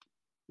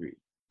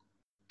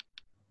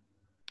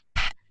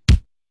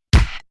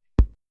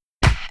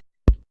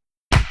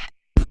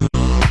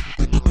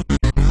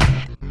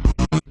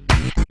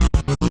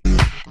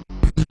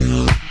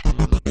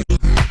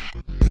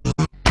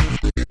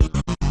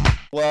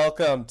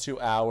welcome to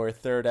our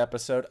third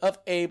episode of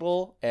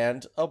Able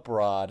and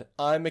Abroad.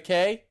 I'm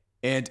McKay.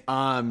 And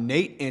I'm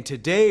Nate, and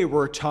today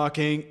we're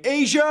talking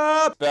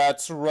Asia!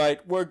 That's right,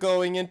 we're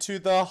going into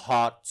the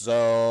hot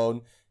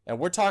zone. And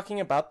we're talking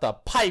about the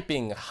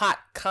piping hot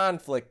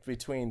conflict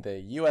between the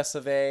US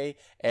of A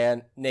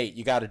and Nate.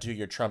 You got to do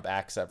your Trump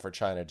accent for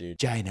China, dude.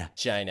 China.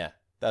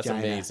 That's China.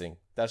 Amazing.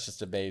 That's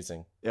just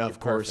amazing. Yeah, of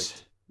course.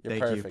 Perfect. You're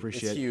Thank perfect. you.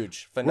 Appreciate it's it.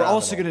 huge. Phenomenal. We're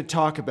also going to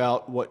talk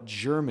about what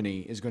Germany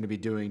is going to be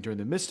doing during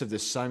the midst of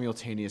this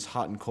simultaneous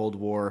hot and cold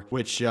war,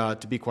 which,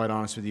 to be quite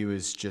honest with you,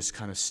 is just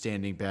kind of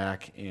standing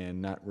back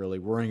and not really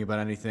worrying about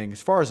anything. As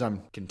far as I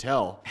can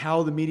tell,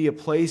 how the media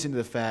plays into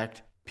the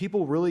fact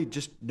people really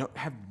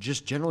have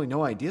generally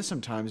no idea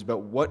sometimes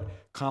about what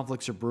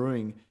conflicts are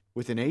brewing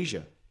within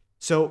Asia.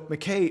 So,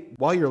 McKay,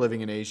 while you're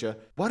living in Asia,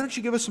 why don't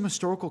you give us some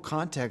historical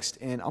context,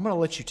 and I'm going to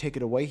let you take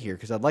it away here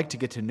because I'd like to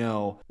get to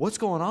know what's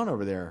going on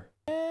over there.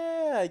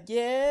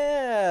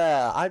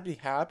 Yeah, I'd be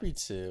happy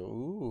to.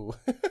 Ooh.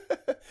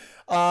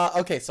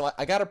 Okay, so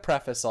I got to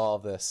preface all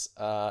of this.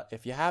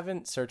 If you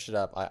haven't searched it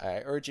up,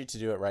 I urge you to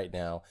do it right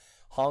now.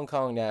 Hong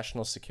Kong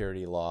National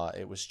Security Law.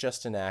 It was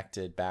just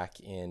enacted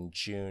back in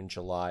June,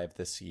 July of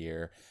this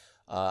year.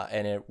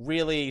 And it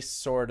really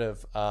sort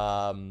of,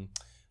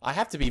 I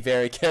have to be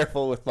very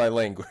careful with my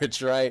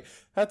language, right?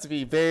 I have to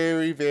be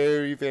very,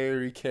 very,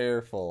 very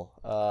careful.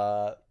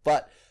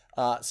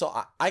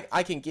 So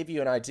I can give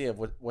you an idea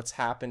of what's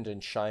happened in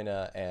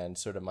China and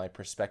sort of my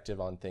perspective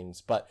on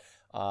things, but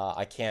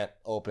I can't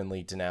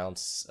openly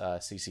denounce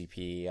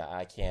CCP.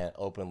 I can't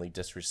openly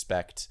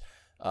disrespect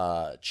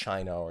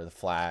China or the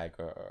flag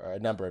or a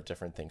number of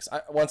different things.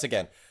 Once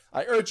again,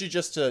 I urge you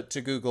just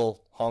to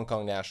Google Hong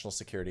Kong National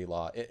Security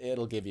Law.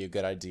 It'll give you a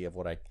good idea of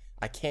what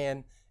I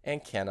can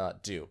and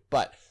cannot do.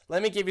 But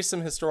let me give you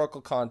some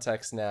historical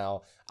context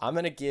now. I'm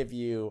going to give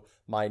you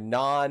my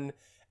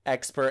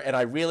non-expert, and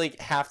I really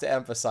have to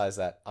emphasize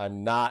that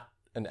I'm not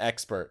an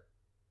expert.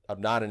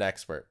 I'm not an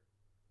expert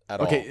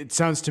at all. Okay, it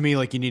sounds to me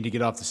like you need to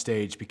get off the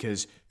stage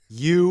because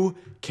you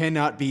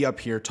cannot be up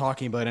here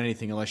talking about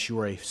anything unless you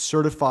are a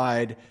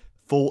certified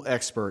full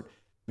expert.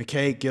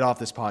 McKay, get off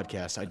this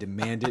podcast. I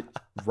demand it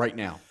right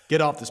now.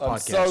 Get off this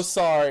podcast. I'm so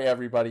sorry,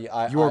 everybody.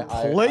 You are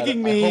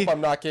plaguing me. I hope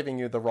I'm not giving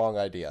you the wrong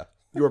idea.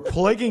 You are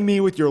plaguing me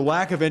with your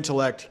lack of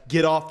intellect.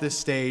 Get off this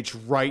stage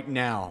right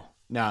now.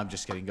 No, I'm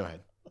just kidding. Go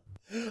ahead.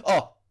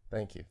 Oh,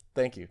 thank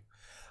you.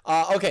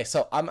 Okay,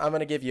 so I'm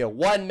going to give you a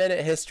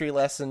 1-minute history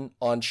lesson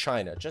on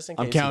China, just in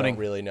case you don't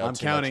really know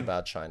too much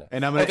about China.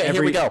 And I'm going to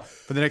here we go.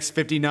 For the next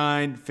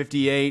 59,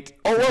 58,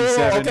 whoa,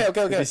 57,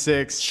 okay.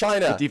 56,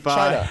 China, 55.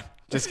 China.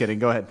 Just kidding.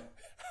 Go ahead.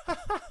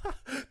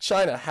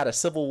 China had a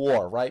civil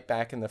war right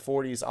back in the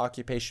 40s,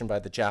 occupation by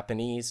the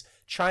Japanese.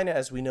 China,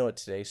 as we know it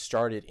today,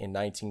 started in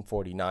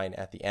 1949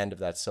 at the end of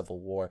that civil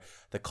war.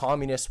 The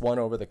communists won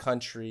over the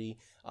country.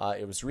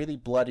 It was really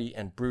bloody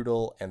and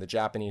brutal, and the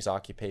Japanese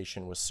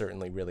occupation was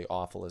certainly really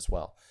awful as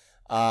well.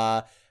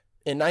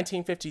 In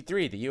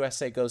 1953, the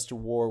USA goes to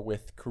war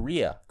with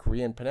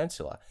Korean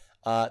Peninsula.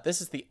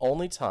 This is the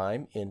only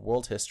time in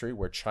world history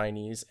where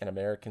Chinese and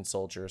American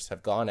soldiers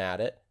have gone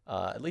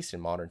at least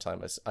in modern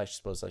time, I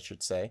suppose I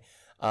should say.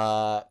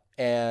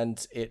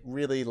 And it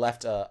really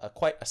left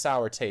quite a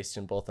sour taste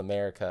in both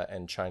America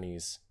and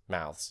Chinese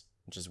mouths,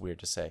 which is weird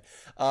to say.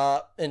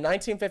 In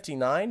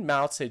 1959,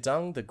 Mao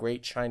Zedong, the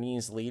great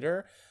Chinese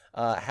leader,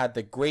 had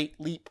the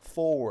Great Leap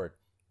Forward,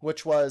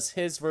 which was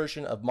his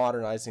version of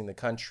modernizing the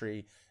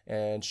country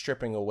and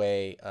stripping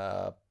away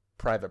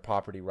private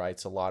property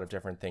rights, a lot of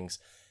different things.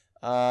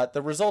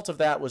 The result of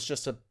that was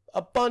just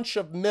a bunch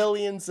of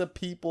millions of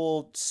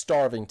people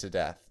starving to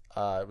death.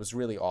 It was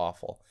really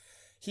awful.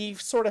 He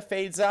sort of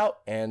fades out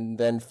and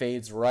then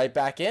fades right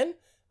back in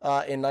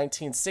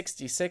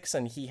 1966,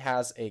 and he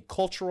has a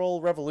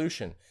cultural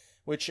revolution,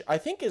 which I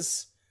think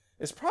is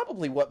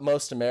probably what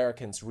most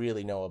Americans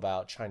really know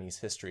about Chinese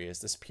history,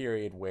 is this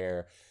period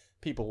where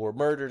people were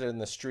murdered in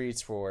the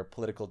streets for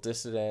political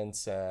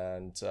dissidents,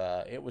 and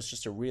it was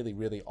just a really,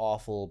 really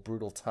awful,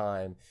 brutal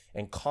time,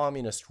 and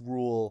communist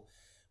rule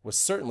was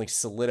certainly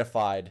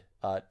solidified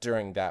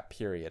during that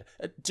period.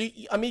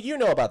 You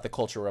know about the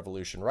Cultural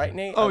Revolution, right,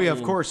 Nate?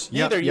 Of course.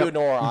 Neither you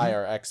nor I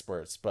are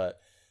experts, but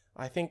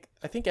I think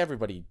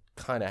everybody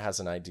kind of has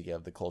an idea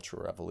of the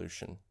Cultural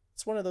Revolution.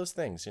 It's one of those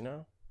things, you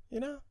know.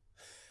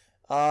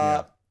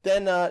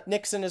 Then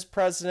Nixon is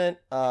president,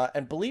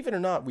 and believe it or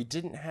not, we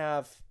didn't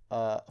have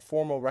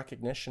formal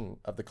recognition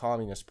of the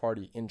Communist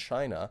Party in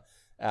China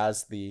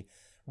as the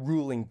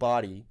ruling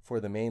body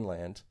for the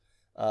mainland.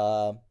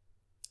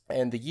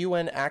 And the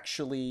UN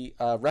actually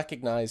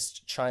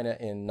recognized China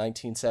in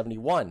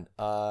 1971.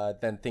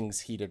 Then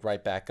things heated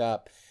right back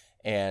up,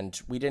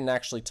 and we didn't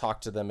actually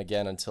talk to them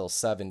again until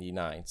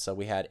 79. So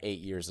we had 8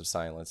 years of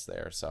silence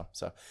there. So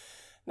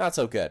not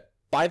so good.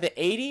 By the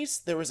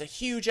 80s, there was a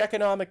huge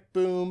economic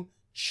boom.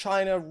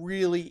 China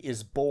really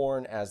is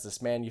born as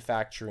this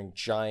manufacturing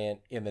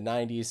giant. In the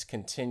 90s,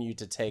 continued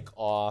to take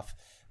off.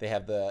 They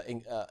have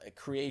the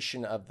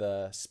creation of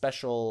the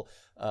special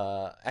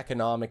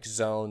economic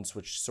zones,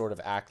 which sort of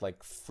act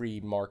like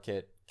free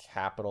market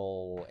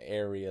capital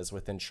areas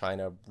within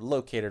China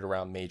located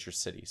around major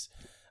cities.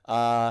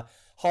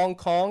 Hong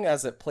Kong,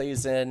 as it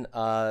plays in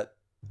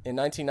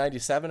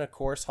 1997, of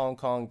course, Hong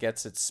Kong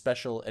gets its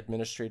special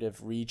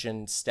administrative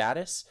region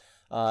status,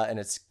 and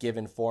it's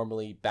given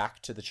formally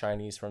back to the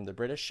Chinese from the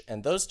British.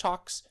 And those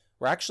talks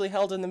were actually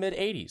held in the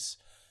mid-'80s.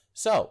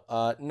 So,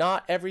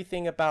 not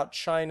everything about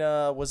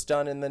China was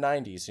done in the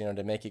 90s,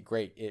 to make it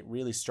great. It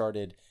really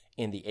started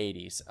in the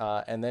 80s.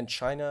 And then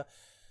China,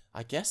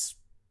 I guess,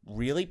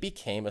 really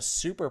became a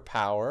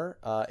superpower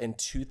in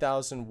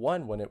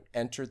 2001 when it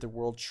entered the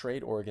World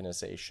Trade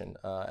Organization.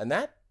 And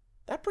that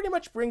pretty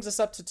much brings us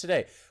up to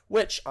today,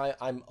 which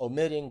I'm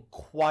omitting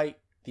quite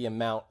the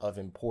amount of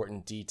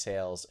important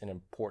details and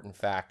important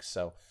facts.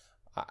 So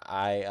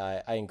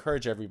I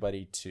encourage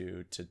everybody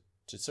to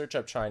search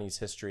up Chinese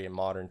history in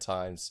modern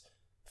times.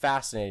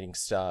 Fascinating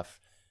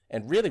stuff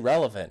and really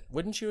relevant.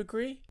 Wouldn't you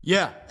agree?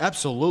 Yeah,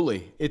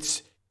 absolutely.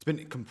 It's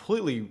been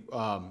completely,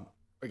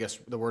 I guess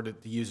the word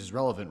to use is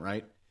relevant,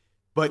 right?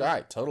 But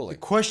right, totally.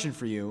 The question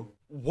for you,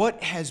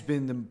 what has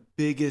been the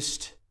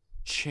biggest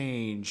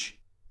change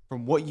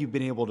from what you've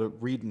been able to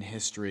read in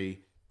history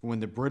from when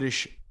the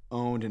British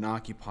owned and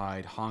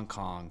occupied Hong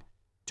Kong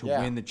to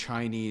when the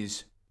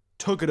Chinese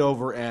took it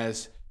over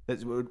as,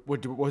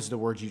 what was the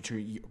words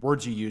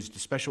you used, the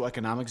special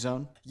economic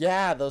zone?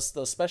 Yeah, those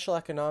special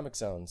economic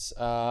zones.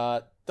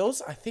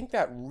 Those, I think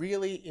that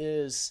really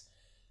is,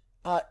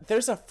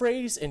 there's a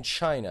phrase in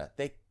China.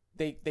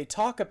 They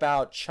talk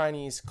about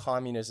Chinese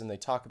communism. They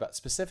talk about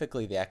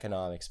specifically the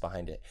economics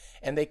behind it.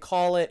 And they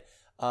call it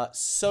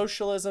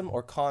socialism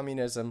or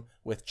communism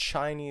with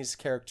Chinese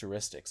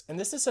characteristics. And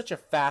this is such a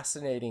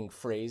fascinating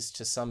phrase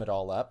to sum it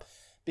all up,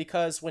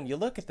 because when you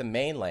look at the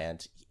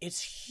mainland,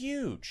 it's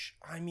huge.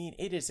 I mean,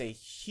 it is a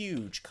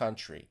huge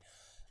country.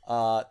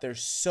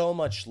 There's so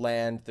much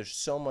land, there's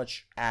so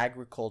much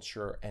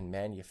agriculture and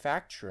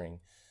manufacturing.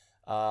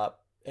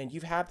 And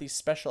you have these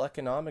special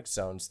economic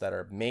zones that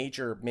are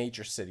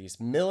major cities,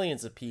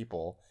 millions of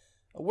people.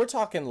 We're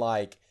talking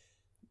like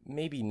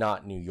maybe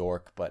not New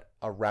York, but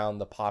around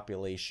the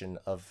population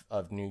of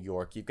New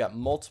York. You've got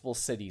multiple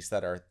cities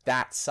that are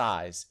that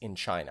size in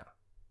China.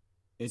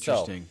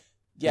 Interesting. So,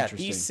 yeah,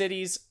 these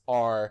cities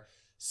are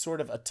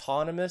sort of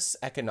autonomous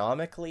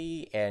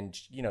economically, and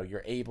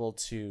you're able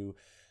to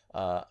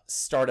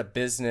start a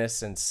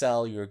business and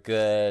sell your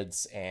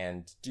goods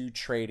and do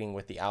trading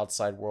with the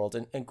outside world.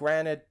 And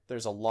granted,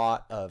 there's a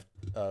lot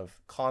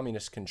of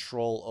communist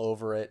control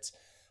over it,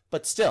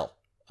 but still,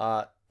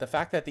 the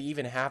fact that they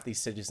even have these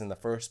cities in the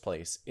first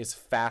place is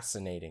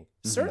fascinating.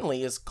 Mm-hmm.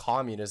 Certainly is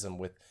communism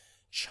with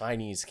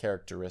Chinese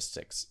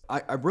characteristics.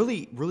 I'm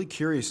really, really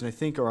curious, and I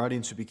think our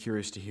audience would be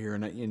curious to hear,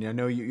 and I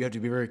know you have to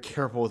be very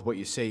careful with what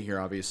you say here,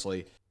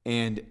 obviously,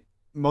 and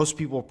most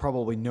people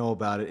probably know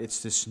about it.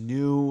 It's this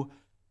new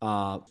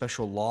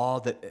special law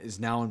that is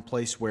now in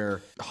place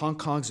where Hong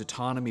Kong's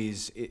autonomy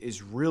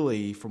is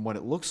really, from what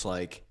it looks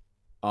like,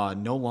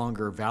 no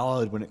longer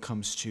valid when it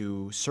comes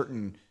to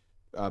certain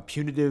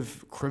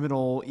punitive,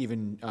 criminal,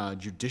 even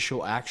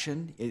judicial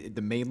action.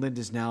 The mainland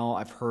is now,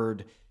 I've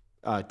heard,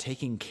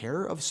 taking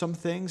care of some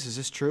things. Is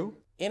this true?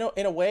 In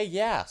a way,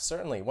 yeah,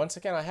 certainly. Once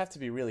again, I have to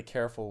be really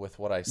careful with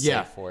what I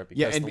say for it.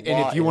 Because and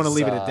if you want to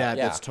leave it at that,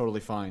 that's totally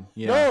fine.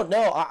 Yeah.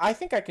 No, I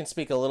think I can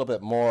speak a little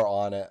bit more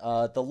on it.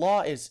 The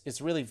law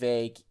is really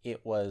vague.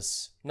 It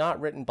was not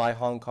written by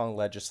Hong Kong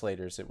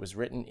legislators. It was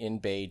written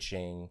in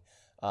Beijing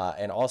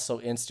and also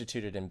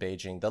instituted in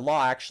Beijing. The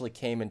law actually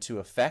came into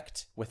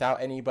effect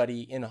without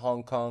anybody in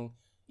Hong Kong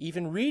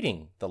even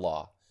reading the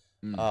law.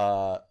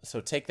 So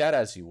take that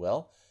as you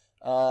will.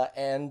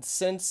 And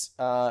since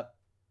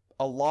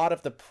a lot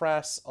of the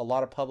press, a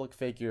lot of public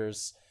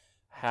figures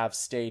have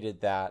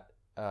stated that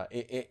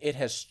it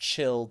has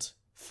chilled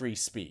free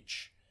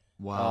speech.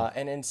 Wow.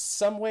 And in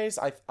some ways,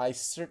 I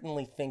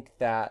certainly think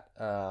that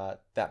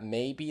that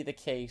may be the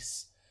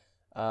case.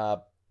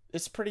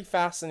 It's pretty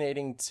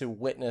fascinating to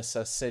witness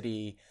a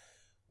city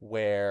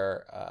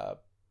where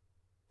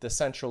the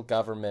central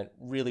government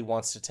really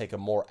wants to take a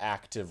more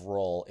active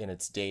role in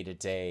its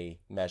day-to-day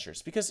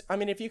measures. Because, I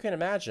mean, if you can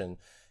imagine,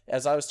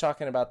 as I was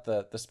talking about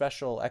the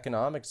special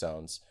economic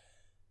zones,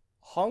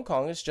 Hong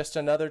Kong is just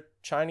another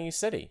Chinese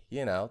city.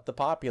 The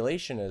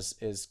population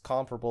is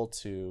comparable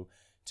to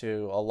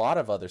a lot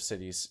of other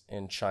cities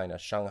in China,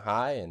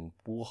 Shanghai and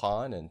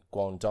Wuhan and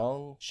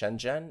Guangdong,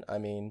 Shenzhen. I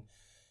mean,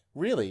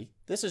 really,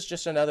 this is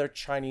just another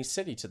Chinese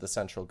city to the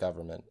central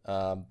government.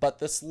 But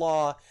this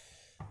law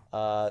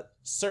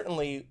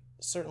certainly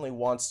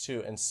wants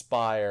to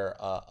inspire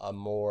a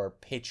more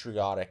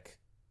patriotic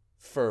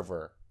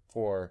fervor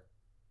for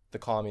the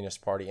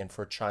Communist Party and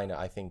for China,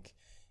 I think,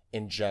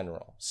 in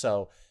general.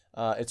 So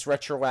it's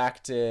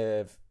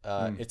retroactive.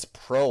 It's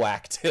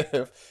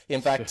proactive. In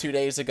fact, 2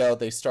 days ago,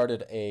 they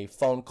started a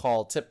phone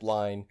call tip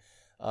line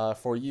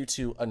for you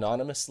to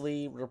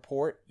anonymously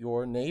report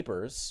your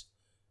neighbors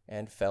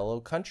and fellow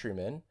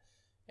countrymen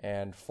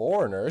and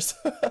foreigners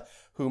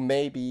who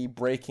may be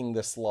breaking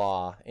this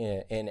law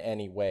in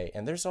any way.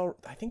 And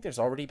I think there's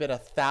already been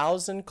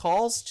 1,000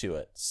 calls to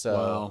it. So.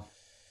 Wow.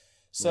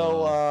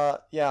 So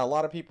yeah, a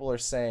lot of people are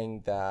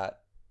saying that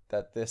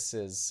this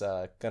is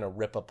going to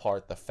rip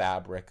apart the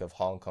fabric of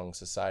Hong Kong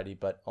society,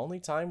 but only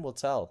time will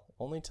tell.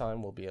 Only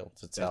time will be able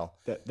to tell.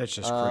 That's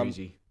just Um,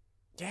 crazy.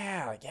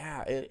 yeah,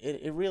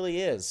 it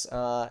really is.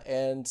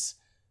 And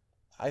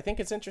I think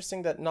it's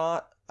interesting that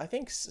not. I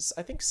think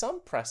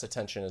some press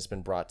attention has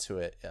been brought to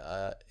it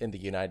in the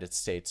United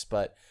States,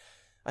 but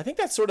I think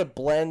that sort of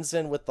blends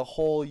in with the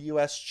whole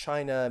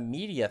U.S.-China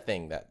media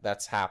thing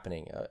that's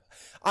happening.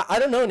 I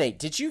don't know, Nate.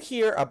 Did you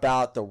hear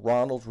about the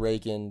Ronald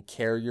Reagan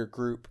carrier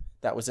group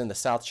that was in the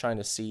South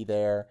China Sea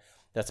there,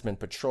 that's been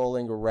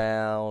patrolling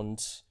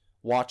around,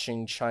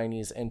 watching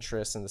Chinese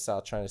interests in the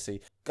South China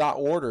Sea, got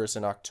orders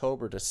in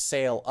October to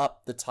sail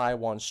up the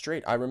Taiwan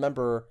Strait? I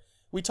remember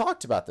we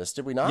talked about this,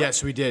 did we not?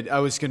 Yes, we did. I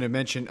was going to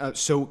mention.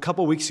 So a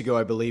couple weeks ago,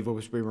 I believe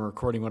we were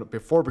recording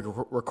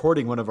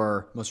recording one of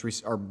our most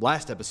recent, our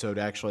last episode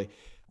actually.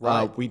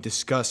 Right. We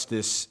discussed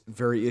this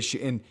very issue,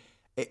 and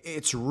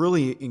it's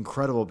really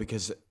incredible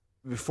because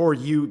before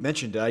you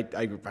mentioned it,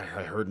 I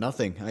heard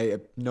nothing.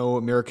 No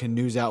American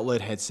news outlet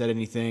had said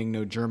anything.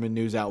 No German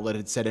news outlet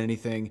had said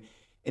anything,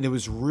 and it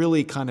was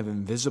really kind of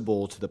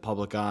invisible to the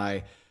public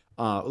eye.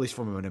 At least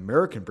from an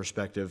American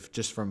perspective,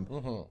 just from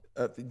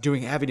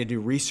having to do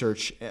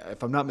research.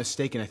 If I'm not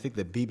mistaken, I think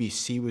the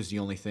BBC was the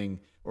only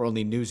thing or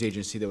only news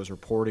agency that was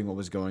reporting what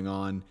was going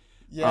on.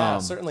 Yeah,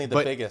 certainly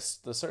the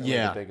biggest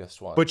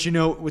one. But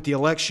with the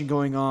election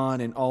going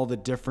on and all the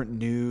different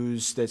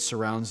news that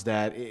surrounds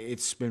that,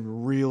 it's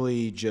been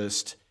really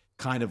just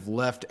kind of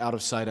left out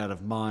of sight, out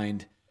of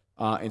mind.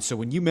 And so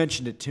when you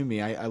mentioned it to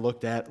me, I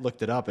looked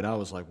it up, and I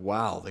was like,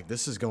 wow, like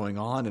this is going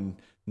on, and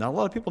not a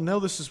lot of people know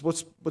this is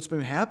what's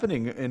been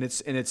happening, and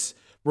it's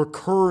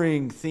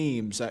recurring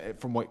themes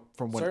from what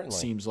Certainly. it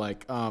seems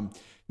like.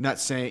 Not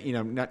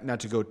saying not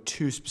to go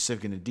too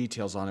specific into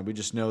details on it. We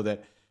just know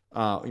that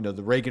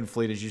the Reagan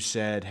fleet, as you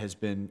said, has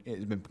been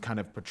kind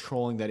of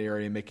patrolling that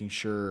area, making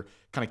sure,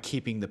 kind of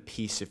keeping the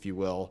peace, if you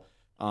will.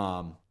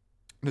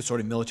 The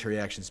sort of military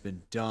action's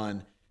been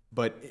done,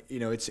 but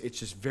it's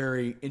just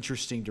very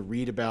interesting to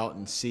read about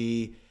and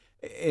see,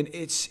 and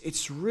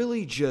it's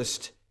really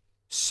just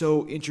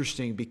so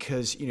interesting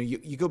because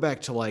you go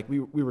back to, like, we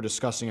were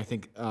discussing, I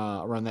think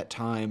around that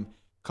time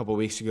a couple of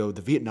weeks ago,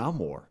 the Vietnam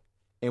War,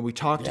 and we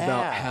talked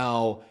about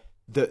how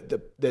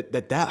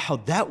how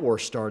that war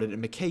started.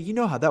 And McKay, you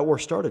know how that war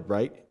started,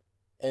 right?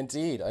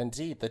 Indeed.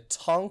 The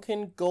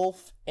Tonkin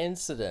Gulf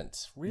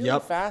incident. Really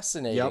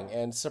fascinating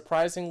and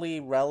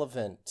surprisingly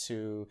relevant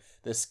to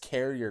this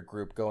carrier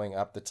group going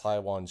up the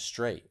Taiwan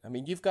Strait. I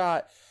mean, you've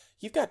got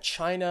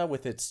China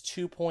with its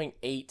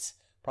 2.8,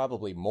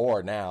 probably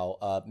more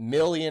now,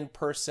 million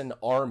person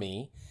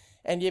army,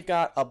 and you've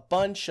got a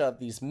bunch of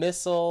these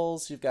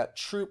missiles, you've got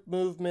troop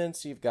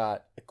movements, you've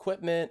got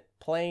equipment,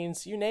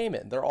 planes, you name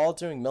it. They're all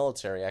doing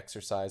military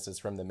exercises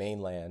from the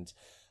mainland,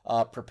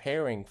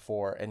 preparing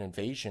for an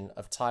invasion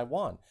of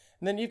Taiwan.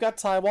 And then you've got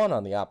Taiwan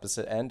on the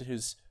opposite end,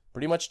 who's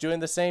pretty much doing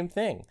the same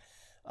thing.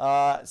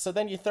 So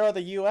then you throw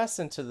the U.S.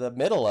 into the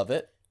middle of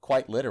it,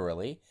 quite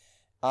literally,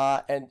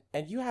 and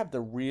you have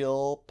the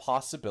real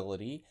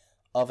possibility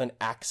of an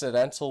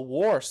accidental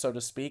war, so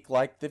to speak,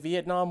 like the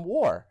Vietnam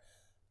War.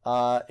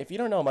 If you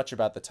don't know much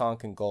about the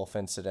Tonkin Gulf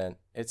incident,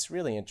 it's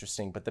really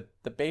interesting. But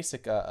the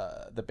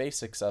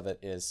basics of it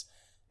is,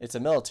 it's a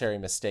military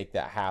mistake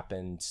that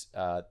happened.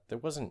 There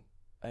wasn't,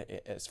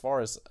 as far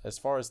as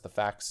the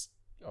facts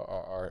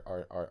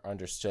are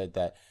understood,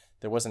 that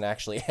there wasn't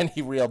actually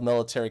any real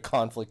military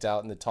conflict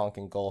out in the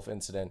Tonkin Gulf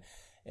incident,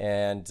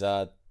 and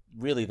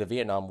really the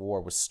Vietnam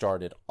War was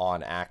started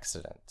on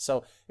accident.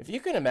 So if you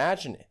can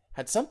imagine,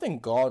 had something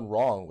gone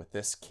wrong with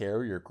this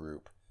carrier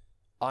group,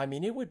 I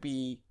mean, it would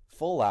be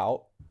full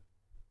out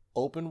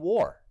open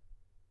war.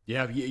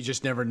 Yeah, you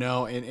just never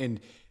know, and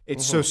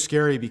it's so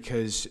scary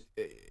because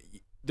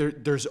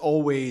there's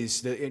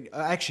always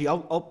actually,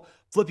 I'll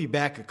flip you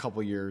back a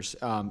couple years.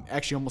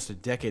 Actually, almost a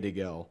decade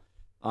ago,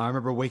 I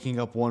remember waking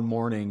up one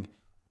morning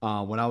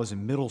when I was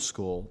in middle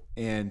school,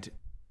 and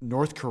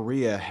North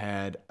Korea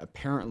had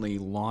apparently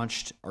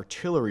launched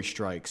artillery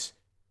strikes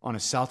on a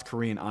South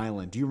Korean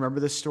island. Do you remember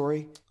this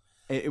story?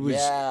 It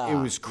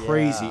was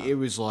crazy. Yeah. It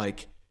was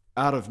like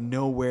out of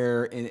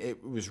nowhere, and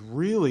it was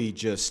really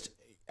just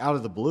out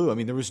of the blue. I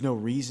mean, there was no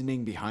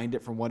reasoning behind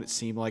it from what it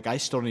seemed like. I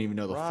still don't even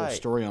know the full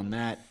story on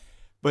that.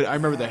 But I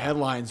remember the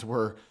headlines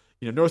were,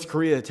 North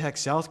Korea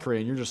attacks South Korea,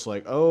 and you're just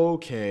like,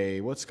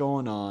 okay, what's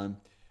going on?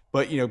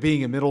 But,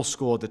 being in middle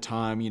school at the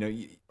time,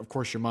 of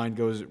course your mind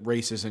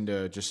races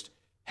into just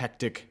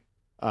hectic,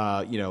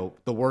 the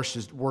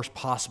worst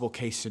possible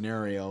case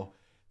scenario.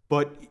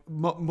 But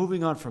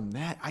moving on from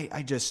that,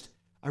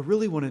 I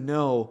really want to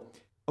know,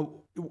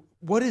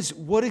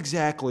 what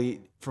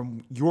exactly,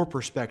 from your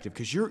perspective,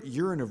 because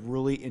you're in a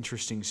really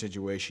interesting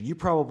situation. You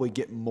probably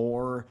get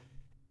more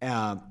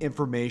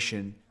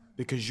information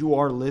because you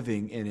are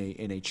living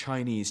in a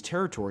Chinese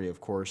territory,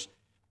 of course.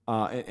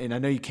 And I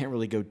know you can't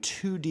really go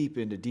too deep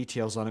into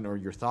details on it or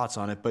your thoughts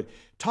on it, but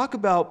talk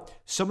about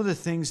some of the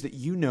things that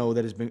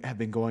that have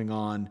been going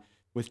on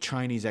with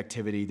Chinese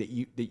activity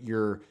that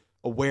you're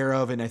aware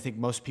of, and I think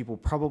most people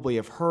probably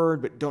have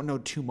heard but don't know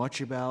too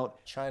much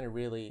about. China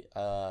really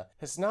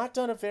has not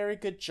done a very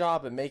good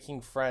job at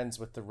making friends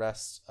with the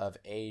rest of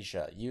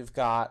Asia. You've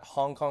got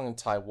Hong Kong and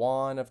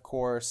Taiwan, of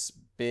course,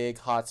 big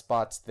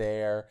hotspots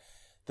there.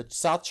 The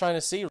South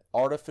China Sea,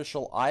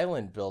 artificial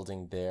island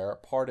building there,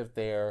 part of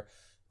their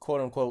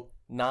quote-unquote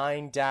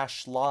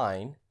 9-dash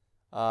line,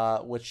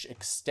 which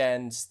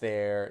extends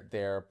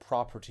their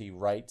property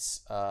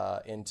rights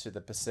into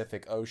the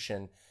Pacific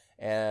Ocean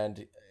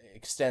and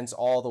extends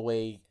all the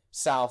way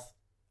south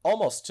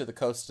almost to the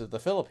coast of the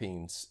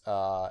Philippines.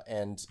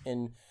 And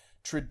in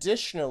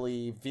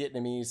traditionally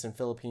Vietnamese and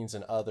Philippines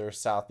and other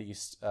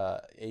Southeast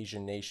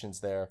Asian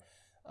nations there,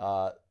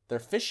 their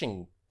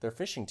fishing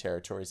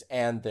territories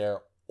and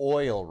their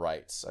oil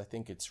rights. I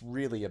think it's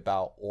really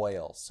about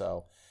oil.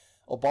 So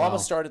Obama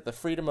started the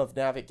Freedom of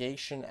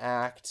Navigation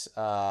Act,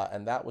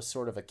 and that was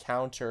sort of a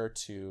counter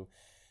to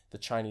the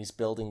Chinese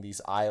building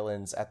these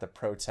islands at the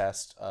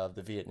protest of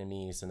the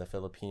Vietnamese and the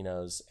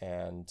Filipinos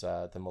and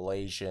the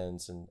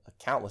Malaysians and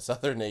countless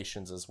other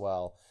nations as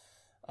well.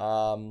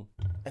 And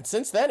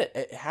since then,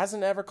 it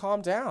hasn't ever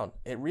calmed down.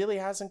 It really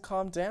hasn't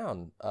calmed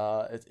down.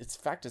 In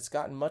fact, it's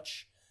gotten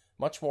much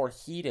more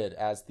heated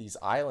as these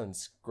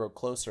islands grow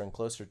closer and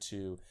closer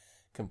to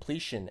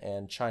completion,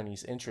 and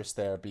Chinese interests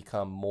there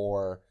become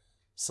more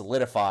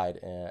solidified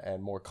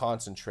and more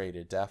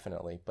concentrated,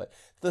 definitely. But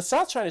the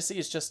South China Sea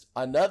is just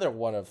another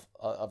one of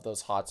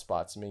those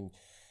hotspots. I mean,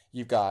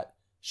 you've got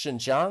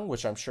Xinjiang,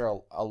 which I'm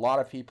sure a lot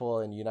of people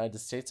in the United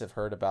States have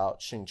heard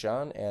about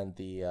Xinjiang and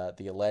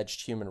the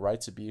alleged human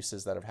rights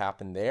abuses that have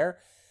happened there.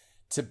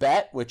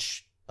 Tibet,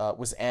 which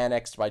was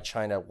annexed by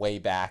China way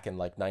back in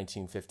like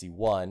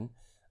 1951.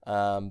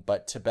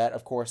 But Tibet,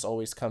 of course,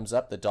 always comes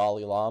up. The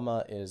Dalai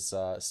Lama is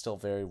still a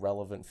very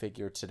relevant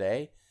figure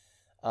today.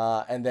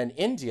 And then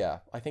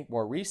India, I think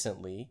more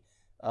recently,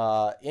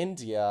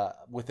 India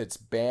with its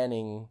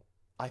banning,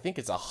 I think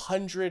it's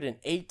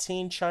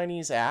 118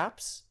 Chinese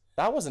apps.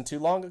 That wasn't too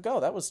long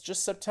ago. That was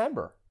just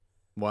September.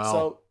 Wow.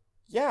 So,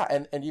 yeah,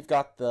 and you've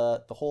got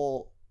the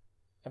whole...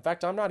 In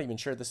fact, I'm not even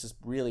sure this is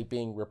really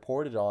being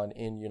reported on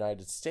in the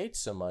United States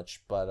so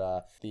much,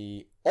 but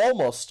the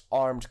almost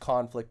armed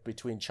conflict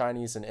between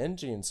Chinese and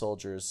Indian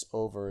soldiers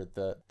over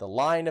the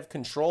line of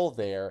control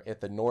there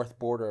at the north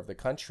border of the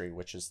country,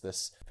 which is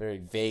this very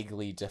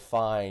vaguely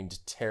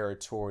defined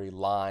territory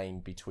line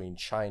between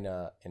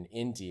China and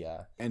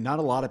India. And not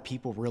a lot of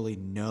people really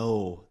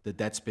know that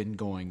that's been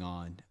going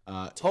on.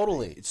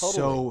 Totally.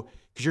 So,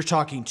 because you're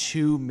talking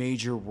two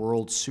major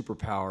world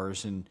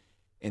superpowers,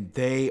 and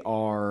they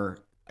are...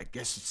 I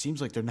guess it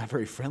seems like they're not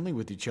very friendly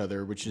with each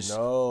other, which is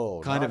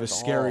kind of a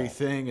scary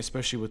thing,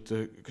 especially with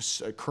the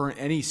current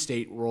any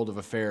state world of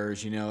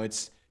affairs. You know,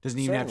 it doesn't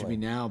even have to be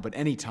now, but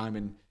any time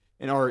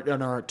in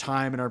our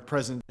time in our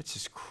present, it's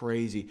just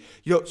crazy.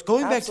 You know,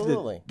 going back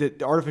to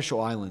the artificial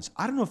islands.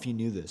 I don't know if you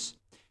knew this,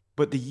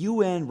 but the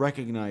UN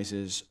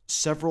recognizes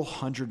several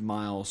hundred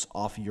miles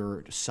off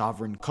your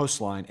sovereign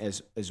coastline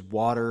as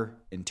water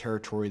and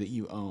territory that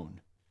you own,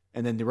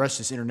 and then the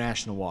rest is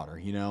international water.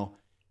 You know.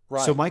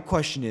 Right. So my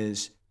question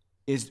is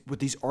with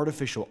these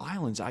artificial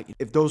islands,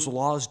 if those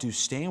laws do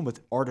stand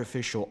with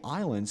artificial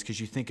islands, because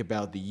you think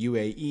about the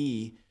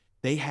UAE,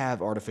 they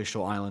have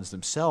artificial islands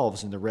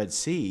themselves in the Red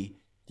Sea.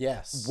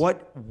 Yes.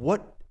 What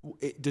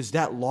does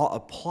that law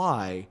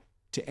apply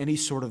to any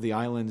sort of the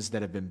islands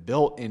that have been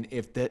built? And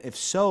if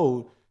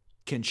so,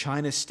 can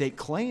China stake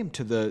claim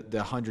to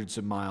the hundreds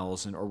of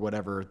miles or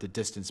whatever the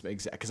distance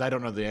exact? Because I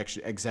don't know the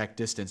actual exact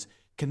distance.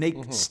 Can they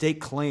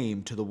stake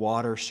claim to the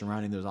water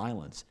surrounding those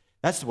islands?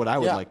 That's what I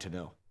would like to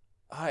know.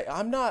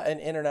 I'm not an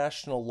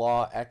international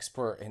law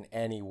expert in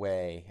any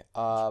way.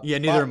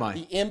 Neither am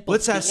I.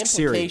 Let's ask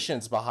Siri. The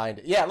implications behind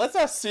it. Yeah, let's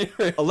ask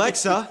Siri.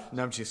 Alexa.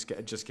 No, I'm just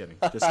kidding. Just kidding.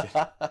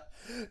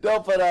 No,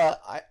 but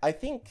I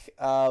think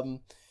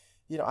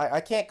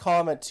I can't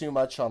comment too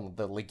much on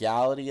the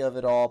legality of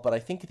it all, but I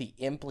think the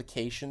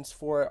implications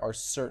for it are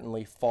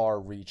certainly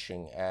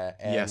far-reaching.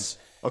 Yes.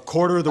 A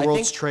quarter of the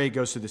world's trade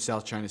goes through the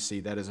South China Sea.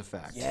 That is a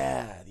fact.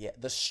 Yeah.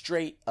 The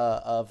Strait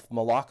of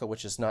Malacca,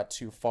 which is not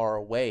too far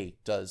away,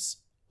 does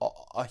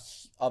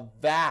a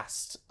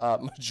vast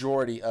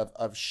majority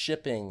of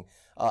shipping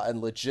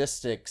and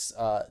logistics,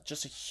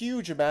 just a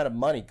huge amount of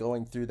money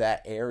going through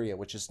that area,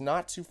 which is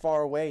not too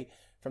far away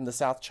from the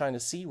South China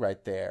Sea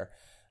right there.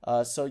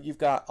 So you've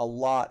got a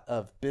lot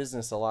of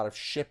business, a lot of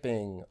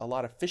shipping, a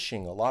lot of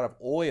fishing, a lot of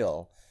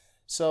oil.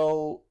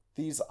 So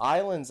these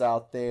islands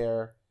out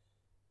there,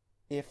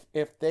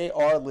 if they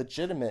are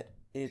legitimate,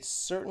 it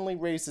certainly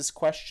raises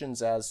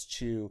questions as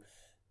to,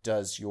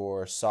 does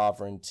your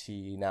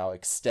sovereignty now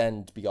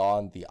extend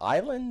beyond the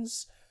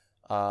islands?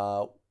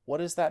 What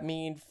does that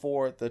mean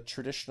for the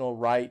traditional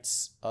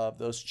rights of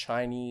those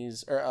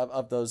Chinese or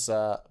of those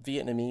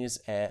Vietnamese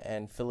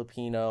and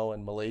Filipino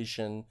and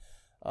Malaysian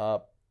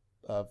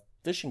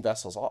fishing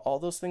vessels? All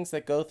those things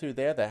that go through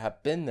there that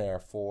have been there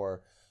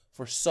for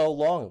so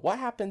long. What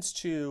happens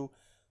to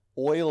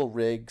oil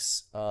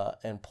rigs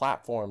and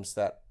platforms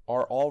that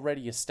are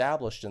already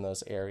established in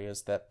those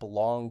areas that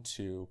belong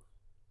to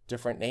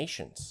different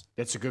nations.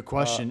 That's a good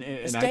question.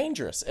 It's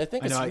dangerous. I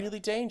think it's really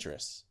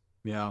dangerous.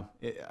 Yeah,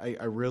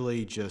 I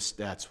really just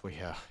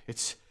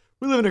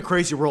we live in a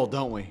crazy world,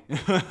 don't we?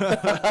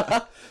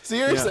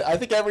 Seriously, I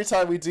think every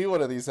time we do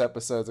one of these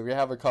episodes and we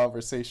have a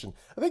conversation,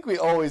 I think we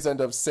always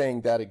end up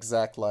saying that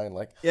exact line,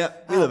 like,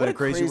 we live in a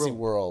crazy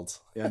world.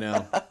 I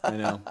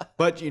know.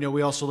 But,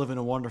 we also live in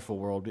a wonderful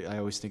world. I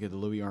always think of the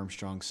Louis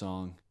Armstrong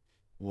song,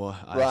 "Well,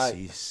 I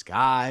see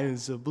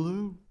skies of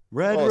blue,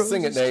 red roses."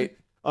 Sing it, Nate.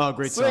 Oh,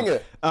 great song. Sing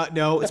it.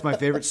 No, it's my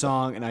favorite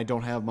song, and I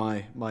don't have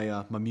my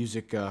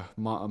music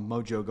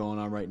mojo going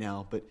on right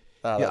now. But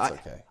that's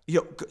okay.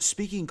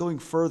 Going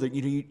further,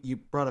 you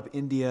brought up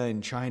India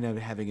and China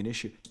having an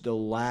issue. The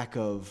lack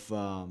of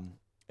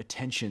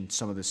attention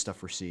some of this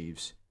stuff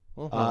receives.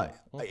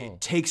 It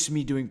takes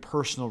me doing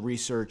personal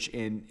research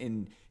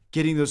and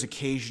getting those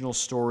occasional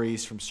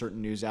stories from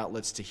certain news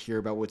outlets to hear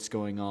about what's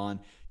going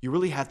on. You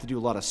really have to do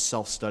a lot of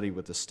self-study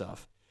with this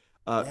stuff.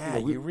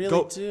 You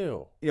really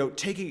do.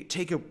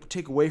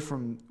 Take away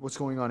from what's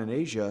going on in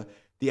Asia,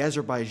 the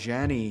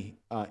Azerbaijani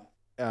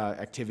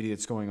activity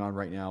that's going on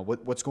right now.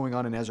 What's going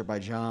on in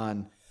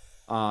Azerbaijan,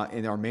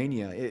 in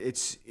Armenia?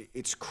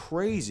 It's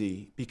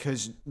crazy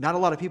because not a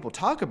lot of people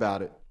talk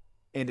about it,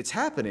 and it's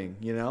happening.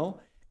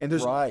 And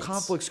there's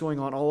conflicts going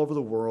on all over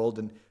the world.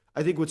 And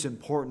I think what's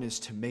important is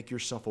to make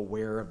yourself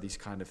aware of these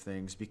kind of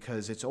things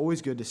because it's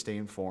always good to stay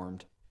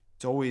informed.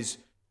 It's always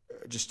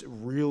just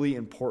really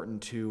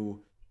important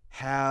to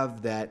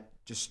have that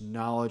just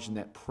knowledge and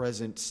that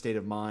present state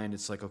of mind.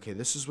 It's like, okay,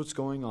 this is what's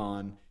going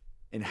on,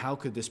 and how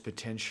could this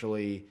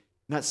potentially,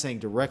 not saying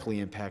directly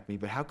impact me,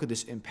 but how could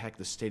this impact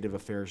the state of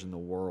affairs in the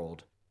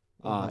world?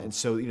 And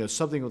so,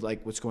 something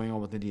like what's going on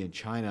with India and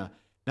China,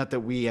 not that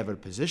we have a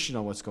position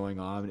on what's going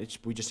on,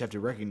 we just have to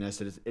recognize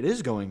that it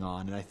is going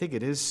on, and I think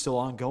it is still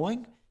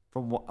ongoing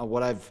from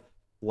what I've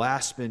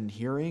last been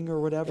hearing or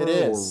whatever. It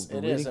is.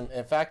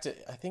 In fact,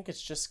 I think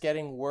it's just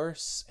getting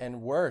worse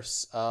and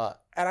worse.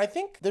 And I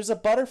think there's a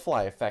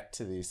butterfly effect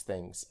to these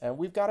things. And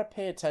we've got to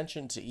pay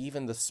attention to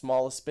even the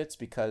smallest bits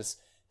because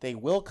they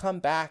will come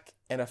back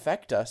and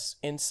affect us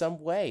in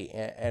some way.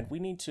 And we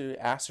need to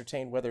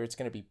ascertain whether it's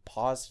going to be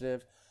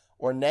positive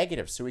or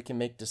negative so we can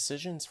make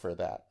decisions for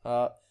that.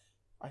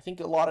 I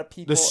think a lot of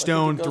people... The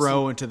stone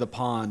throw into the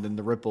pond and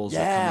the ripples that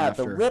come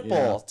after. The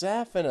ripple,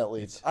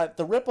 definitely.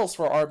 The ripples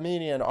for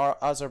Armenia and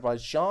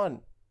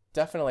Azerbaijan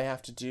definitely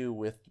have to do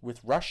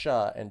with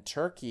Russia and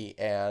Turkey,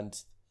 and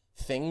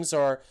things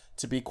are,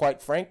 to be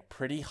quite frank,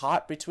 pretty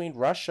hot between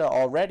Russia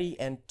already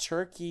and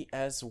Turkey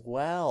as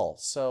well.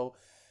 So,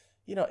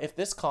 if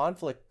this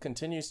conflict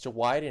continues to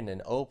widen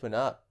and open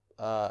up,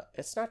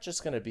 it's not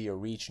just going to be a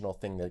regional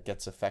thing that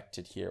gets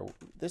affected here.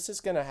 This is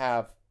going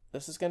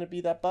to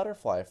be that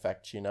butterfly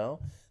effect,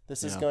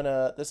 This is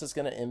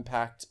gonna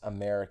impact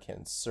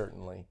Americans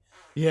certainly.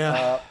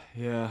 Yeah.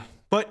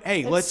 But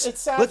hey,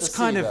 let's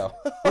kind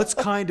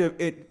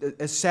of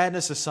as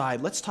sadness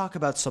aside, let's talk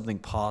about something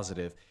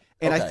positive.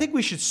 And I think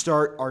we should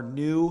start our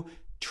new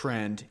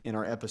trend in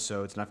our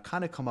episodes. And I've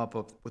kind of come up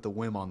with a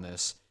whim on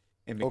this.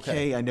 And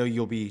McKay, I know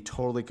you'll be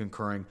totally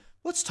concurring.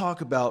 Let's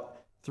talk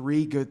about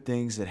 3 good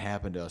things that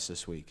happened to us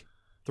this week.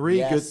 3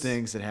 good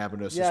things that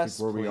happened to us this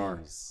week where we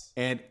are.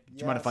 And do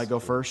you mind if I go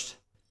first?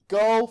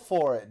 Go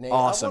for it, Nate.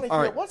 Awesome. I want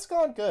to hear what's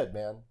gone good,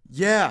 man.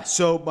 Yeah.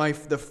 So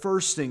the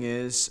first thing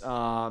is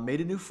made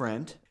a new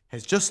friend,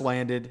 has just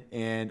landed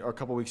or a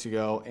couple weeks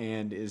ago,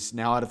 and is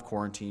now out of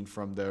quarantine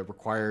from the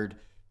required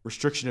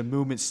restriction of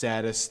movement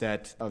status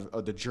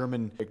of the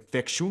German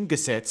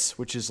Infektionsgesetz,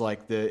 which is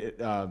like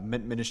the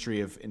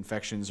Ministry of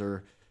Infections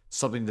or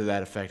something to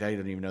that effect. I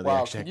don't even know the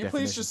exact definition. Can you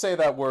please just say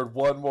that word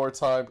one more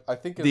time? I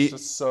think it's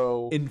just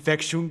so...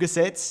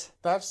 Infektionsgesetz?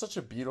 That's such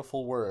a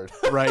beautiful word.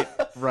 Right.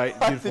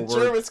 Beautiful the word.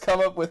 Germans come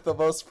up with the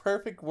most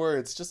perfect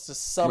words just to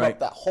sum up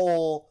that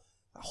whole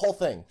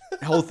thing.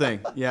 Whole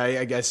thing. Yeah,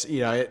 I guess,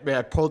 I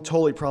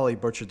totally probably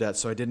butchered that,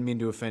 so I didn't mean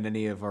to offend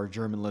any of our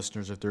German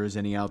listeners if there is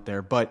any out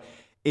there. But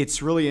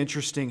it's really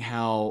interesting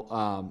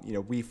how,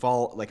 we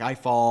fall, like I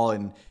fall,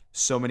 and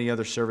so many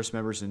other service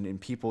members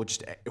and people,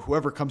 just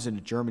whoever comes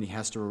into Germany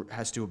has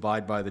to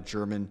abide by the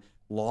German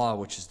law,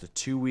 which is the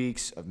 2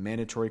 weeks of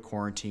mandatory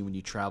quarantine when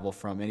you travel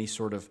from any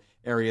sort of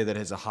area that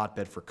has a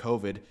hotbed for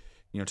COVID.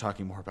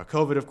 Talking more about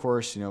COVID, of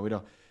course, we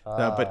don't.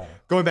 But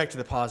going back to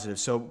the positive.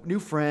 So new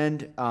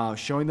friend,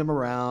 showing them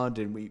around,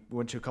 and we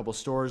went to a couple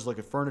stores, look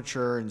at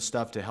furniture and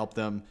stuff to help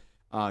them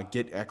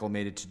get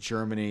acclimated to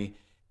Germany.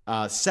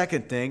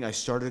 Second thing, I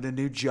started a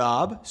new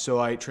job. So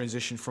I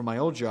transitioned from my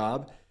old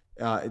job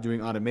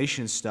doing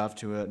automation stuff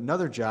to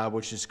another job,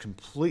 which is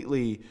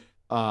completely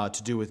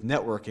to do with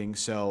networking.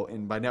 So,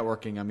 and by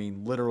networking, I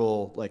mean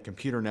literal like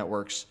computer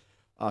networks.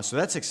 So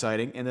that's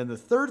exciting. And then the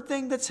third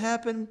thing that's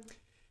happened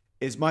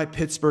is my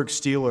Pittsburgh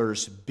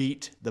Steelers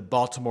beat the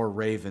Baltimore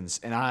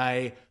Ravens. And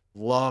I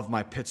love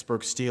my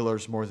Pittsburgh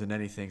Steelers more than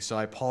anything. So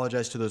I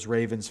apologize to those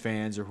Ravens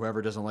fans or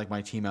whoever doesn't like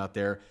my team out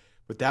there.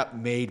 but that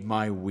made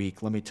my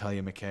week. Let me tell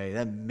you, McKay,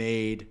 that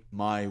made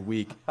my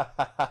week.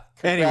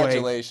 Anyway,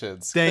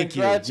 Congratulations. thank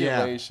you.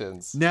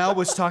 Congratulations. Yeah. Now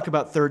let's talk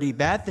about 30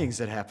 bad things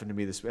that happened to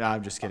me this week.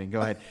 I'm just kidding. Go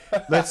ahead.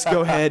 Let's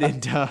go ahead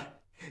and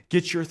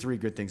get your 3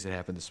 good things that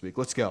happened this week.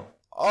 Let's go.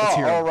 Let's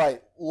hear 'em. All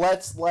right.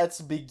 Let's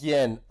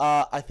begin.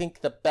 I think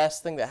the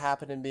best thing that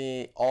happened to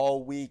me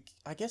all week,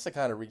 I guess it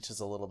kind of reaches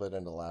a little bit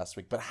into last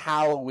week, but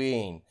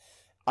Halloween.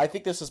 I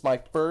think this is my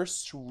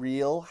first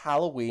real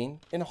Halloween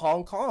in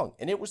Hong Kong,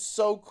 and it was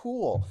so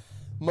cool.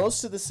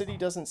 Most of the city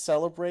doesn't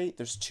celebrate.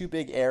 There's 2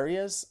 big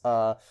areas,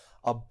 a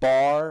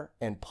bar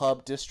and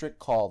pub district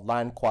called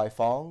Lan Kwai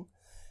Fong.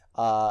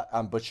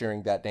 I'm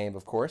butchering that name,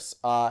 of course.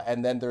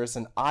 And then there's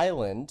an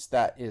island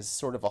that is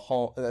sort of a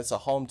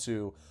home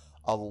to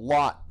a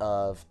lot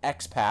of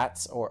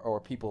expats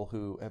or people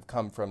who have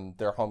come from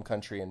their home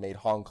country and made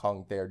Hong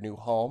Kong their new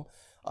home.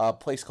 A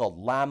place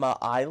called Lamma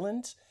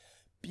Island.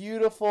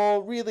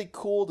 Beautiful, really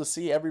cool to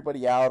see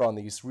everybody out on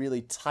these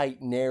really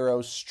tight,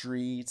 narrow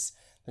streets.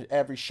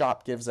 Every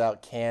shop gives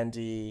out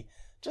candy.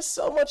 Just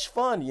so much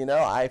fun, you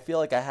know? I feel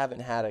like I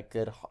haven't had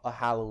a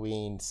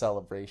Halloween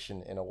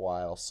celebration in a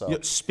while. So,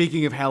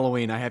 speaking of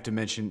Halloween, I have to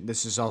mention,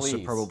 this is also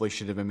Please. probably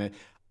should have been mentioned.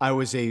 I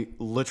was a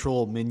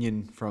literal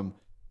minion from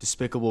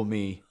Despicable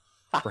Me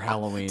for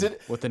Halloween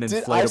with an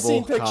inflatable I've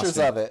seen pictures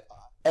costume. of it.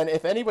 And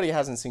if anybody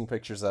hasn't seen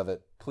pictures of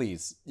it,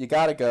 please, you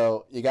gotta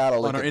go. You gotta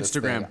look on our at this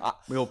Instagram. thing.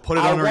 We'll put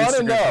it on our wanna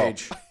Instagram know.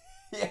 page.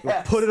 Yes.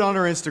 We'll put it on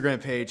our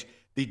Instagram page.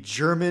 The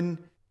German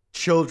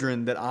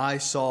children that I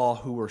saw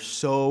who were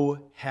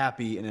so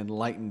happy and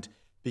enlightened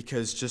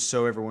because just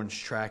so everyone's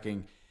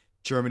tracking,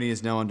 Germany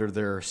is now under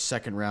their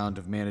second round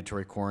of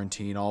mandatory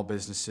quarantine. All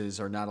businesses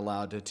are not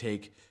allowed to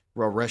take,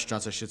 well,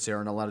 restaurants, I should say,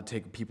 are not allowed to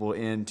take people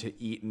in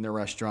to eat in their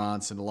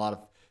restaurants, and a lot of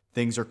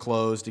things are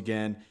closed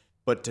again.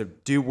 But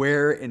to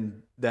wear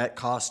in that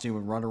costume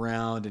and run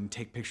around and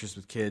take pictures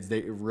with kids,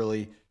 they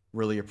really,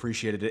 really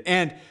appreciated it.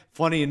 And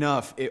funny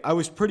enough, I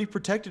was pretty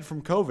protected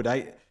from COVID.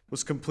 I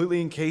was completely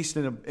encased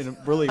in a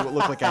really what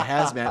looked like a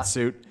hazmat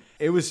suit.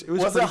 It was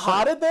Was pretty it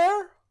hot in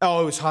there?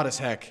 Oh, it was hot as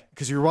heck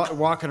because you're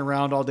walking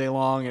around all day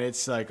long, and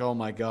it's like, oh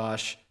my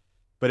gosh.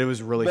 But it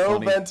was really No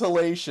funny.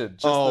 ventilation,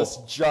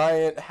 just this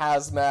giant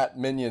hazmat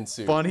minion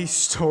suit. Funny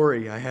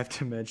story I have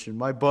to mention.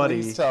 My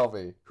buddy, Please tell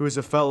me. who is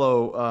a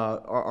fellow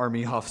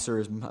Army officer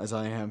as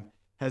I am,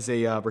 has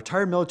a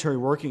retired military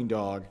working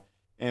dog.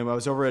 And I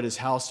was over at his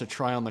house to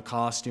try on the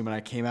costume, and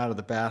I came out of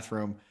the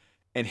bathroom,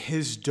 and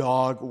his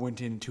dog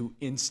went into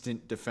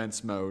instant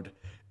defense mode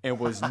and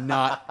was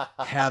not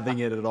having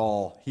it at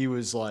all. He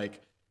was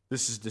like,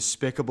 this is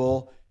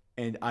despicable,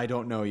 and I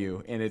don't know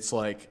you. And it's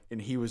like,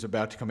 and he was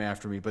about to come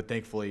after me, but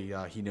thankfully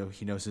he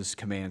knows his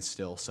commands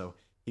still, so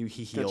he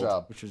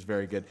healed, which was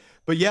very good.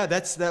 But yeah,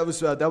 that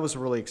was a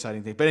really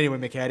exciting thing. But anyway,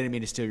 Mickey, I didn't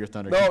mean to steal your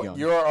thunder. Keep No, going.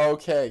 you're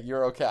okay.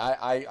 You're okay.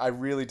 I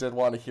really did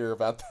want to hear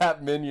about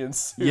that minion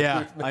suit.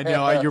 Yeah, I man.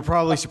 know. You're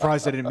probably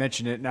surprised I didn't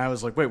mention it, and I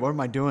was like, wait, what am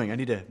I doing? I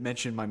need to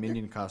mention my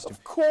minion costume.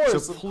 Of course,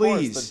 So of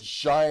please. course, the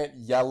giant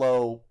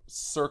yellow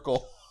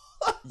circle.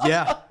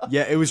 Yeah,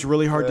 it was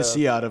really hard to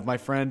see out of. My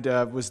friend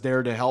was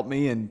there to help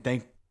me, and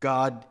thank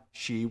God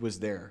she was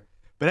there.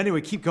 But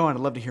anyway, keep going.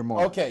 I'd love to hear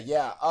more. Okay,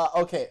 yeah.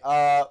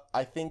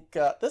 I think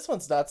this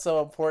one's not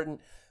so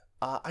important.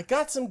 I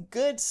got some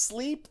good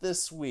sleep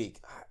this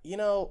week. You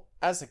know,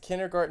 as a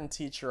kindergarten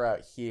teacher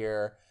out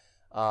here,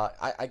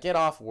 I get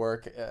off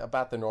work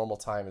about the normal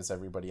time as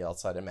everybody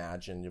else, I'd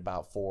imagine,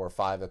 about 4 or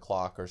 5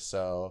 o'clock or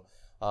so.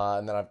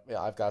 And then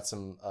I've got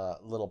some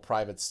little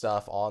private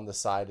stuff on the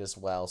side as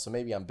well. So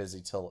maybe I'm busy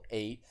till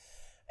 8.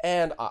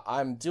 And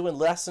I'm doing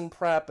lesson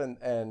prep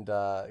and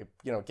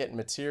getting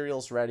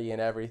materials ready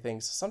and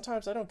everything. So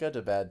sometimes I don't go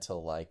to bed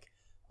till like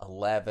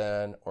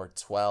 11 or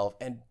 12.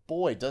 And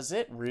boy, does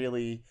it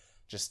really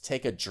just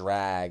take a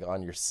drag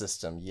on your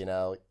system, you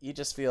know? You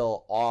just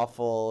feel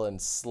awful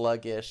and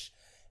sluggish.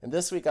 And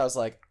this week I was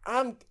like,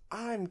 I'm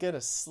going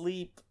to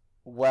sleep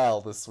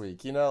well this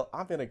week. You know,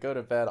 I'm going to go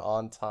to bed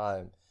on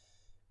time.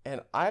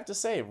 And I have to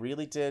say, it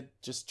really did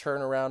just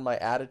turn around my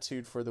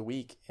attitude for the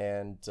week.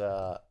 And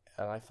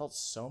I felt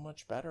so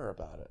much better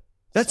about it.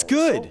 That's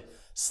good.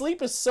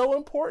 Sleep is so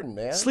important,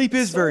 man. Sleep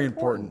is So very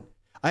important.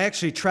 I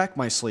actually track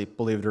my sleep,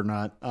 believe it or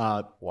not.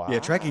 Wow. Yeah,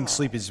 tracking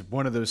sleep is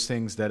one of those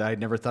things that I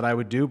never thought I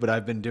would do, but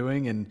I've been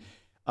doing. And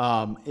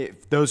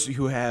if those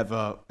who have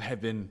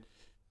been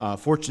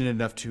fortunate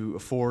enough to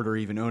afford or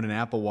even own an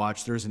Apple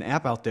Watch, there's an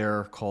app out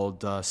there called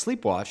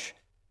Sleepwatch.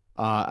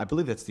 I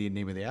believe that's the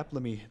name of the app.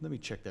 Let me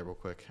check that real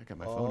quick. I got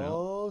my phone out.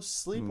 Oh,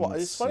 Sleepwatch.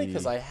 It's funny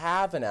because I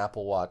have an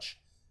Apple Watch,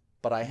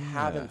 but I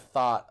haven't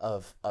thought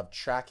of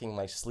tracking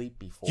my sleep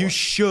before. You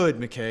should,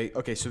 McKay.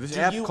 Okay, so this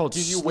app called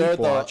do you wear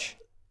the- Sleepwatch.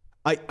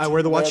 I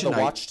wear the watch at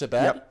night. watch to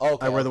bed? Yep.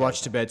 Okay, I wear the okay,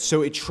 watch to bed.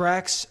 So it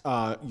tracks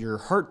your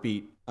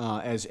heartbeat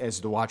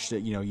as the watch that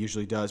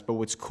usually does. But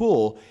what's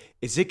cool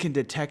is it can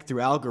detect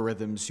through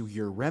algorithms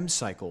your REM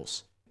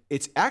cycles.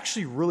 It's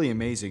actually really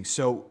amazing.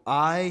 So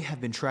I have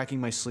been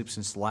tracking my sleep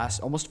since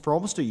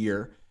almost a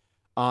year,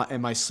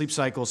 and my sleep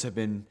cycles have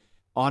been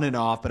on and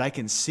off. But I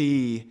can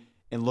see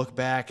and look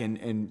back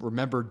and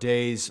remember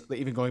days,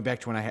 even going back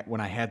to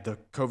when I had the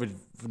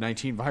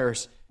COVID-19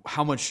 virus,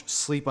 how much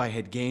sleep I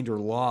had gained or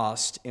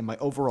lost, and my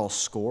overall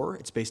score,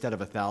 it's based out of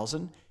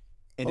 1,000,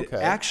 and it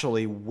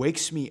actually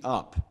wakes me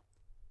up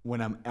when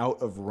I'm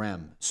out of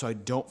REM, so I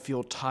don't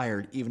feel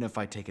tired even if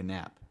I take a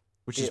nap,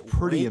 which is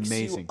pretty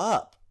amazing. You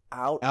up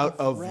out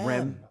of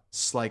REM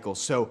cycle.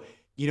 So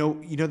you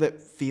know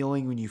that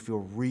feeling when you feel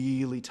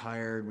really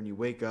tired when you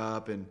wake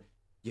up and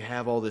you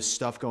have all this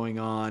stuff going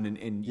on,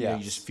 and you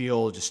just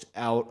feel just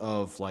out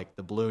of like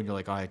the blue, and you're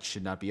like, oh, I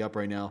should not be up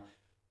right now.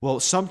 Well,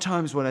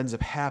 sometimes what ends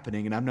up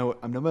happening, and I'm no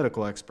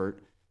medical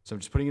expert, so I'm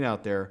just putting it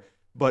out there,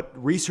 but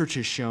research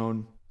has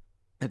shown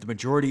that the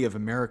majority of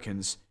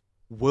Americans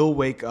will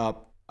wake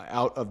up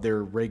out of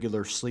their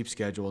regular sleep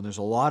schedule, and there's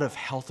a lot of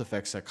health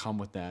effects that come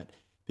with that.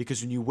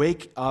 Because when you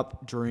wake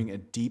up during a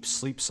deep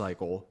sleep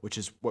cycle, which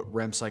is what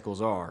REM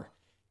cycles are,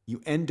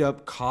 you end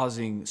up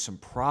causing some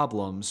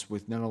problems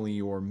with not only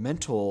your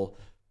mental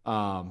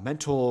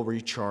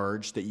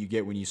recharge that you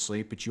get when you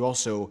sleep, but you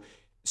also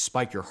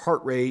spike your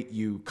heart rate.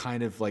 You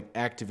kind of like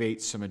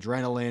activate some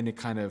adrenaline. It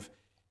kind of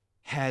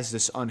has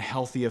this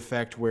unhealthy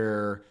effect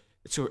where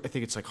I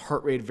think it's like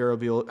heart rate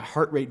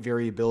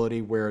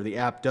variability, where the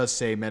app does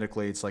say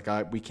medically, it's like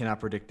we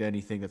cannot predict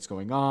anything that's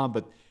going on,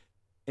 but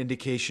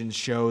indications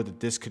show that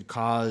this could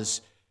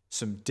cause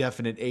some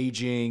definite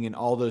aging and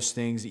all those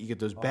things, that you get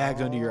those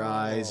bags under your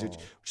eyes, which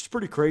is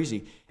pretty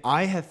crazy.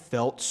 I have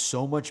felt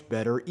so much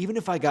better, even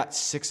if I got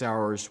 6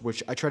 hours,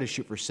 which I try to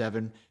shoot for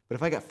 7, but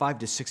if I got 5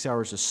 to 6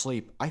 hours of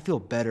sleep, I feel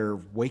better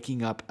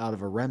waking up out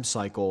of a REM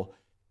cycle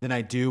than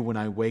I do when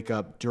I wake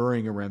up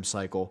during a REM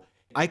cycle.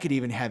 I could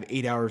even have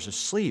 8 hours of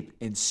sleep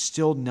and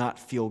still not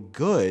feel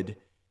good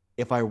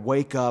if I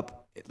wake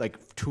up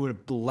like to a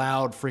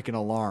loud freaking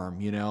alarm,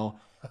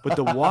 But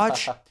the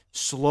watch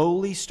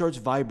slowly starts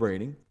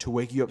vibrating to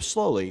wake you up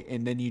slowly,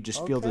 and then you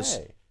just feel this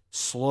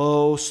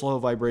slow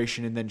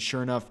vibration, and then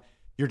sure enough,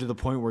 you're to the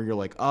point where you're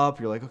like up,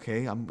 you're like,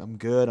 okay, I'm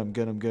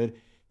good,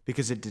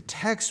 because it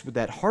detects with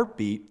that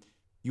heartbeat.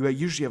 You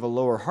usually have a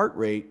lower heart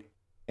rate,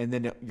 and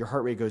then your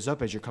heart rate goes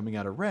up as you're coming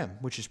out of REM,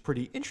 which is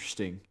pretty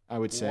interesting, I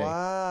would say.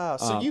 Wow.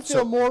 So you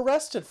feel more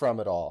rested from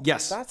it all.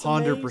 Yes, that's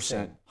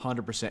 100%.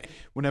 100%.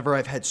 Whenever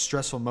I've had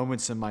stressful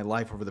moments in my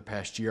life over the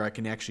past year, I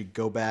can actually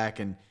go back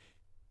and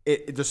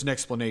there's an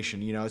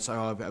explanation. It's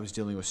like, I was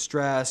dealing with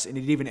stress, and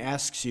it even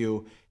asks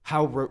you,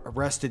 how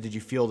rested did you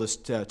feel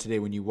today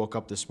when you woke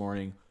up this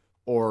morning,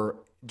 or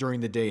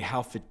during the day,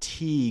 how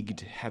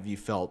fatigued have you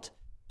felt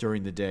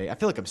during the day? I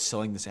feel like I'm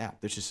selling this app.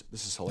 This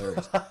is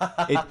hilarious.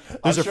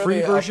 There's a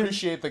free version. I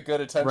appreciate the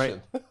good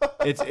attention.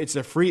 Right. There's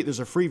a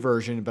free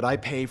version, but I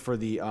pay for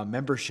the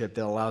membership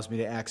that allows me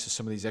to access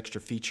some of these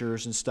extra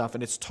features and stuff,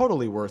 and it's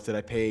totally worth it.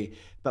 I pay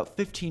about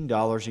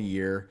 $15 a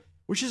year,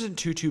 which isn't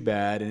too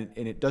bad,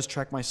 and it does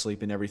track my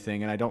sleep and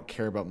everything, and I don't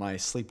care about my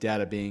sleep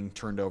data being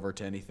turned over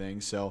to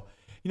anything. So,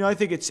 I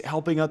think it's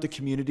helping out the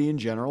community in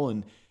general,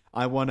 and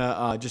I want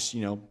to just,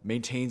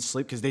 maintain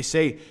sleep, because they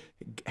say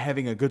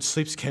having a good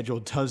sleep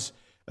schedule does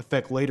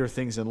affect later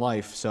things in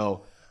life.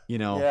 So, and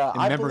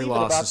memory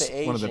loss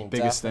is one of the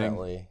biggest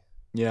things.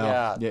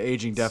 Yeah,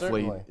 aging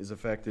definitely is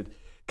affected,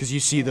 because you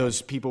see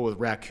those people with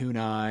raccoon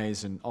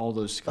eyes and all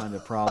those kind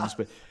of problems,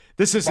 but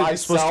this isn't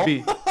supposed to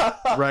be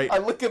right. I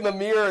look in the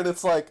mirror and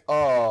it's like,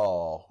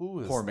 oh, who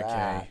is Poor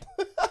that?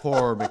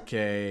 Poor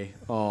McKay.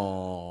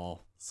 Oh,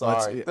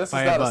 sorry. This is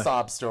not a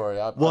sob story.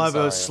 We'll have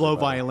a slow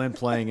violin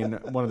playing in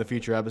one of the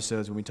future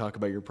episodes when we talk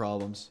about your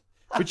problems.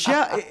 But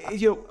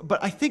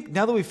but I think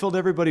now that we filled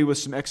everybody with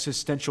some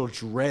existential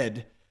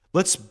dread,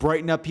 let's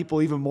brighten up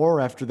people even more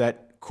after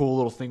that cool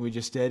little thing we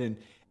just did, and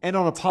end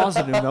on a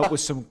positive note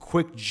with some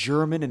quick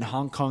German and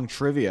Hong Kong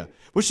trivia.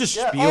 Let's just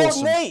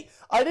spiel Nate,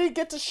 I didn't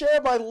get to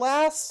share my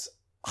last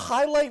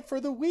highlight for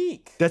the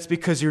week. That's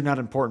because you're not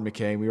important,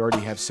 McKay. We already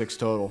have 6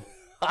 total.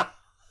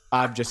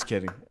 I'm just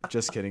kidding.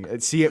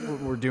 See what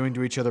we're doing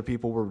to each other,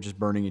 people? We're just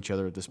burning each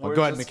other at this point.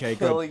 Go ahead, McKay.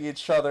 Killing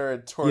each other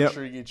and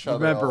torturing each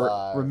other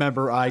alive.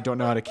 Remember, I don't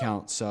know how to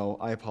count, so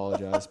I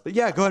apologize. But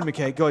yeah, go ahead,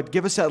 McKay. Go ahead.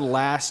 Give us that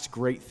last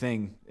great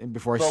thing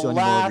before I steal any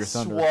more of your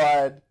thunder. The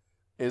last one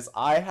is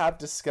I have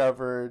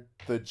discovered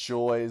the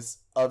joys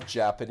of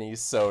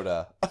Japanese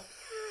soda.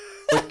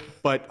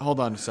 But hold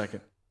on a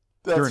second.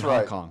 You're in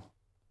Hong Kong.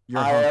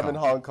 I am in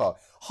Hong Kong.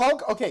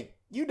 Okay,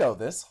 you know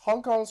this.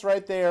 Hong Kong's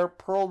right there,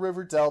 Pearl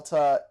River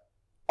Delta.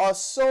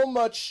 So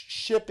much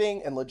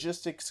shipping and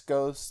logistics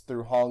goes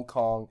through Hong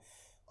Kong.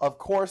 Of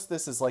course,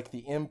 this is like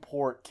the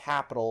import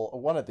capital,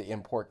 one of the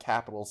import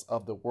capitals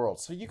of the world.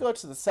 So you go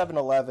to the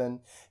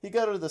 7-Eleven, you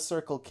go to the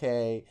Circle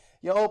K,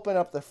 you open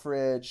up the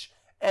fridge,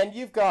 and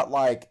you've got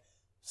like,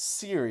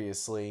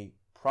 seriously,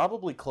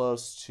 probably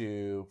close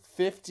to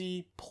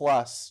 50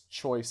 plus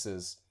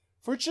choices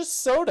for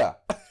just soda.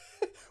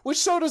 Which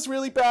soda's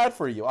really bad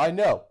for you, I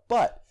know.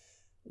 But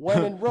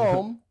when in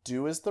Rome,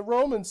 do as the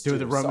Romans do. Do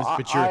the Romans,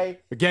 but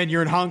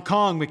you're in Hong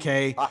Kong,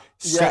 McKay.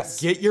 Yes.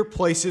 Get your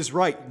places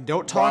right.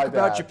 Don't talk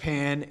about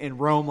Japan and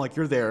Rome like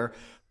you're there.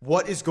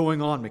 What is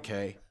going on,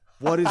 McKay?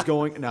 What is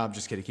going? No, I'm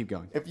just kidding. Keep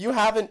going. If you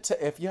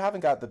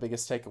haven't got the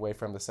biggest takeaway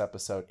from this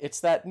episode, it's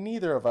that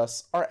neither of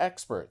us are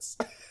experts.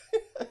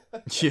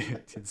 Yeah,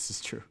 this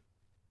is true.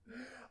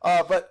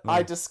 But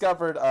I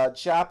discovered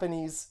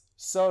Japanese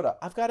soda.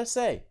 I've got to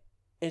say,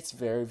 it's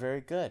very,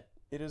 very good.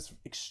 It is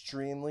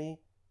extremely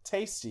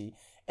tasty,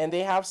 and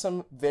they have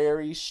some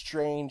very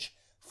strange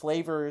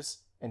flavors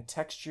and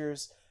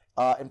textures.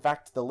 In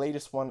fact, the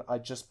latest one I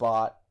just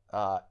bought,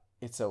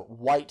 it's a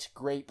white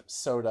grape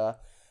soda.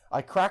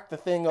 I cracked the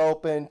thing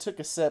open, took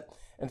a sip,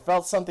 and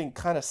felt something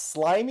kind of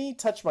slimy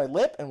touch my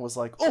lip and was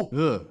like, oh,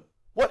 Ugh.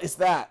 what is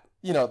that?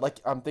 You know, like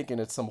I'm thinking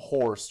it's some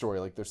horror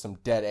story, like there's some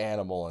dead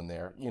animal in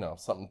there, you know,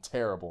 something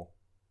terrible.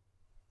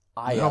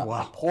 I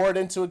pour it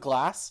into a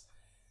glass.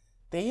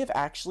 They have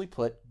actually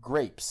put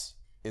grapes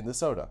in the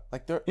soda.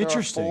 Like there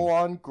are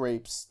full-on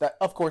grapes. That,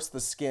 of course,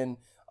 the skin,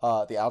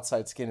 the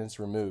outside skin is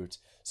removed.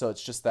 So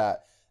it's just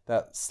that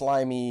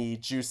slimy,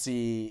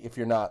 juicy, if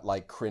you're not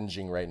like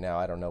cringing right now,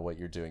 I don't know what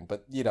you're doing.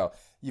 But, you know,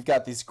 you've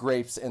got these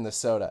grapes in the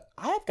soda.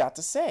 I have got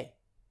to say,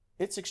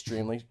 it's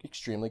extremely,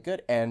 extremely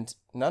good. And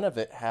none of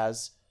it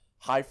has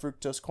high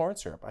fructose corn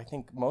syrup. I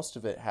think most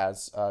of it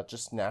has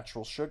just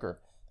natural sugar.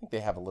 I think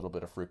they have a little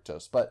bit of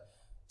fructose. But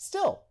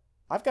still,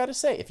 I've got to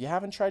say, if you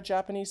haven't tried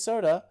Japanese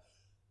soda,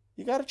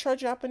 you got to try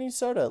Japanese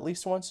soda at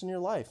least once in your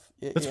life.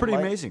 That's pretty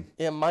amazing.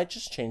 It might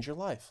just change your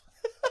life.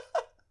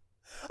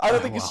 I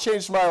don't think it's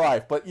changed my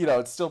life, but you know,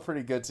 it's still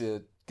pretty good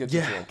to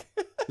drink.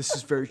 This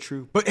is very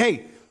true. But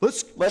hey,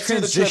 let's do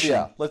the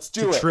trivia. Let's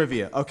do it.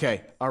 Trivia.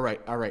 Okay. All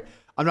right.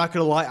 I'm not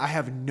gonna lie. I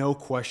have no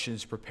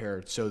questions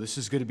prepared, so this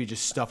is gonna be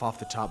just stuff off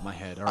the top of my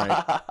head. All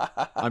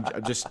right.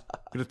 I'm just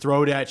gonna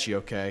throw it at you.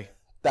 Okay.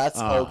 That's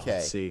okay.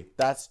 Let's see.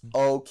 That's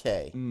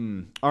okay.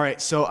 All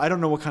right. So I don't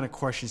know what kind of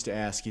questions to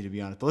ask you, to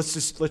be honest. But let's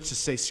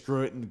just say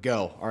screw it and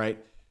go. All right.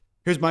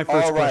 Here's my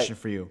first question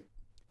for you.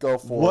 Go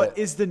for it. What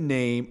is the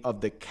name of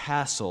the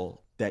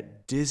castle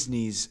that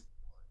Disney's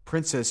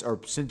Princess or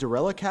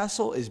Cinderella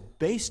Castle is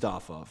based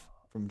off of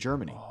from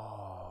Germany?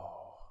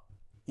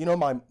 You know,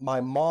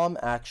 my mom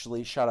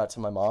actually, shout out to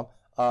my mom,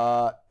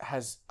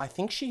 I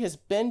think she has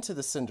been to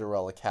the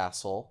Cinderella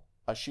Castle.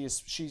 She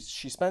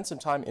spent some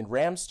time in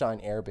Ramstein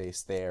Air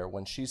Base there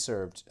when she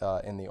served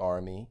in the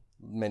Army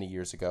many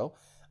years ago.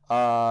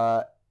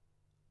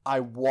 I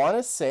want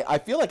to say, I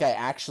feel like I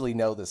actually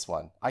know this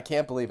one. I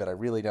can't believe it. I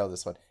really know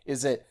this one.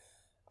 Is it,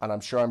 and I'm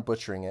sure I'm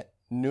butchering it,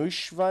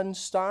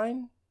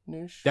 Neuschwanstein?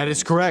 That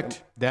is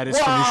correct. That is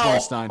for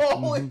Neuschwanstein.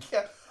 Holy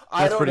cow.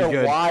 I don't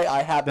know why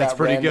I have that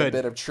random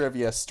bit of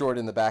trivia stored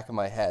in the back of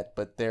my head,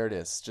 but there it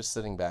is, just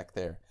sitting back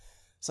there.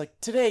 It's like,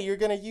 today you're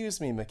going to use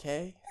me,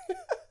 McKay.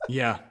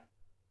 Yeah,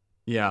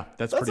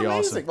 that's pretty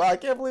amazing. awesome. Wow, I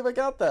can't believe I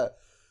got that.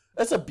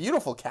 That's a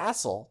beautiful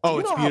castle. Oh,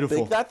 it's beautiful.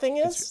 How big that thing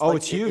is?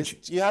 It's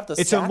huge. You have the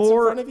stats in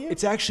front of you?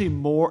 It's actually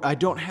more. I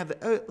don't have the.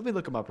 Let me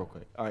look them up real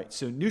quick. All right.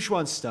 So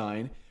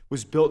Neuschwanstein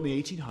was built in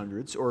the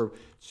 1800s, or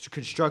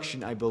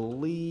construction, I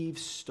believe,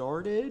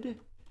 started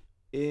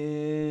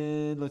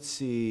in. Let's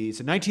see. It's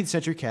a 19th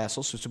century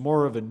castle, so it's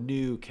more of a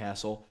new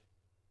castle.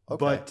 Okay.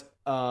 But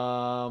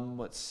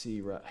let's see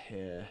right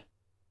here.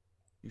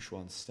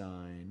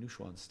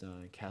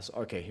 Neuschwanstein Castle.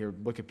 Okay, here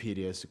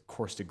Wikipedia is of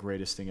course the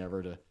greatest thing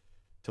ever to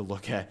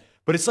look at.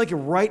 But it's like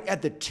right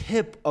at the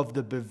tip of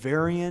the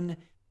Bavarian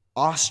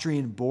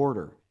Austrian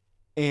border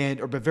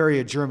or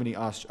Bavaria Germany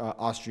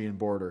Austrian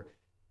border.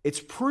 It's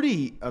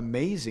pretty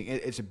amazing.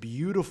 It's a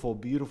beautiful,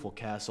 beautiful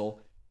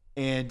castle,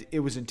 and it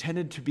was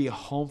intended to be a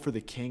home for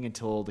the king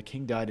until the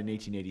king died in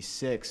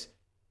 1886.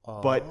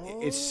 But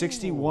it's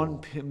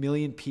 61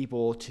 million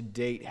people to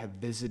date have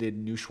visited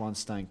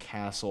Neuschwanstein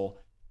Castle,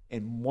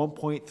 and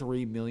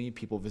 1.3 million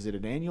people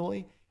visited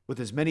annually, with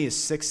as many as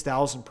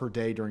 6,000 per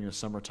day during the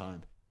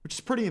summertime, which is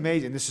pretty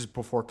amazing. This is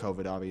before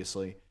COVID,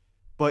 obviously.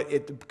 But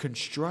the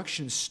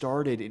construction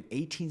started in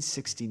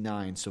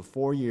 1869, so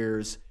 4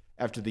 years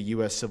after the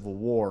U.S. Civil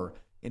War,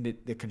 and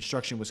the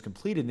construction was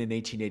completed in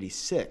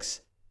 1886,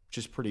 which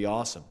is pretty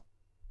awesome.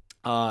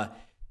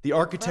 The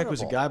architect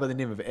was a guy by the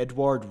name of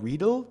Eduard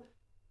Riedel,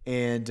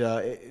 and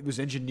it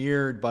was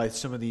engineered by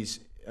some of these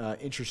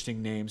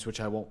interesting names, which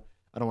I don't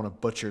want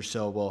to butcher,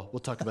 so we'll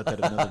talk about that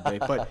another day.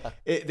 But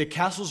the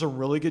castle's in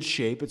really good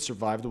shape. It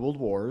survived the World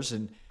Wars,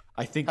 and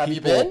I think Have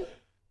you been?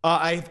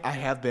 I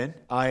have been,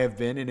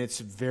 and it's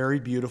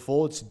very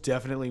beautiful. It's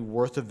definitely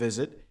worth a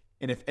visit.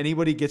 And if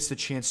anybody gets the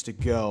chance to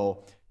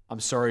go, I'm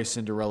sorry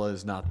Cinderella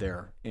is not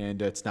there,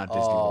 and it's not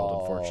Disney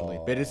World, unfortunately.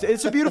 But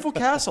it's a beautiful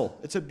castle.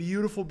 It's a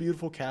beautiful,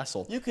 beautiful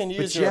castle. You can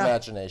use your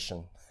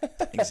imagination.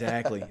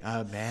 Exactly.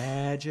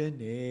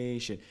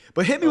 Imagination.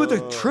 But hit me with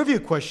a trivia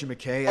question,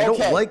 McKay. I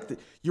don't like that.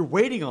 You're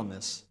waiting on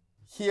this.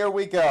 Here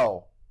we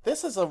go.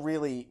 This is a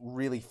really,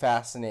 really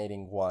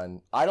fascinating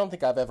one. I don't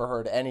think I've ever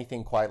heard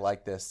anything quite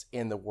like this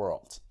in the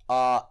world.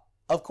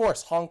 Of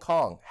course, Hong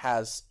Kong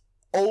has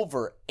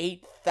over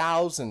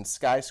 8,000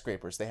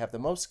 skyscrapers. They have the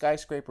most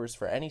skyscrapers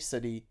for any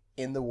city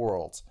in the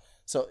world.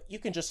 So you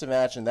can just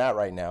imagine that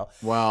right now.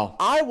 Wow.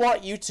 I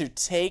want you to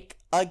take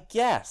a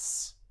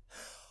guess.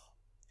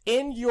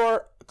 In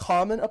your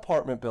common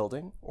apartment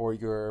building or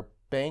your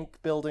bank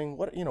building,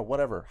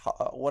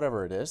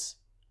 whatever it is,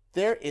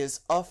 there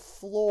is a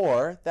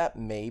floor that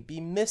may be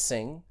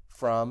missing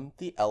from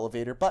the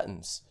elevator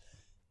buttons.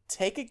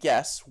 Take a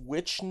guess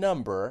which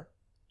number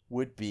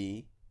would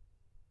be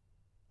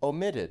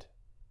omitted.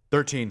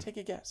 13. Take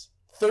a guess.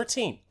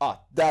 13.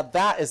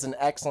 That is an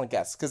excellent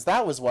guess, because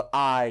that was what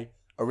I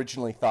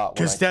originally thought.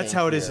 Because that's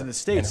how it is in the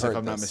States, if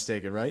I'm not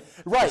mistaken, right?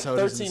 Right.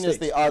 13 is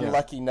the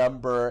unlucky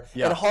number.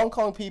 Yeah. And Hong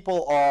Kong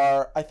people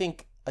are, I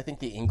think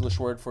the English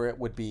word for it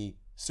would be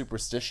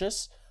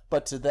superstitious,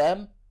 but to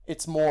them,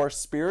 it's more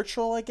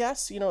spiritual, I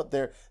guess. You know,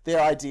 their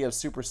idea of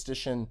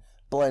superstition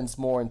blends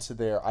more into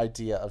their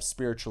idea of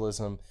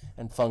spiritualism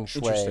and feng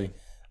shui,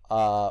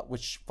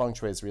 which feng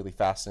shui is really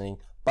fascinating.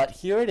 But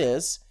here it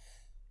is,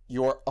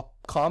 your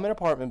common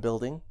apartment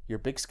building, your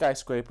big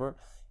skyscraper,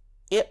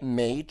 it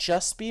may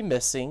just be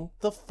missing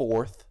the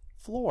fourth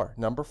floor,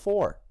 number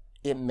 4.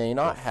 It may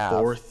not have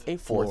a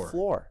fourth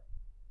floor.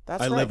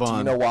 That's right. Do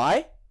you know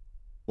why?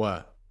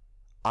 What?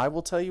 I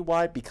will tell you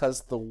why.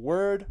 Because the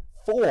word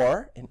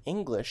 "four" in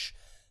English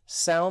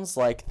sounds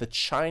like the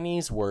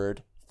Chinese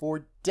word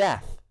for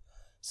death.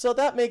 So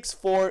that makes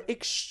 4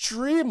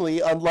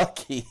 extremely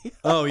unlucky.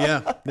 Oh,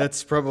 yeah.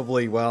 That's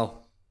probably,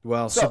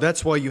 so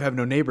that's why you have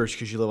no neighbors,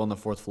 because you live on the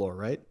 4th floor,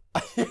 right?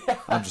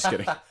 I'm just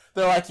kidding.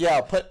 They're like,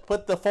 yeah,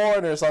 put the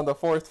foreigners on the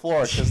 4th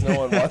floor, because no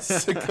one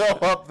wants to go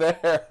up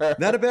there.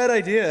 Not a bad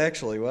idea,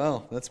 actually.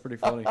 Wow, that's pretty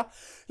funny.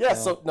 Yeah,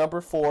 so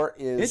number 4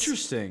 is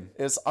interesting.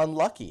 Is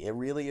unlucky. It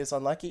really is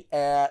unlucky.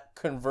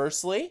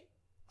 Conversely,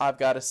 I've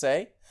got to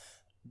say,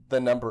 the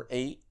number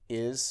 8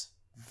 is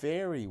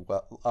very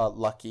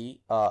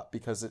lucky,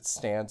 because it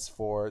stands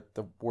for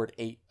the word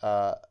 8,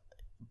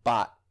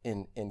 bat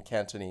in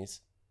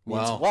Cantonese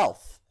means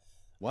wealth.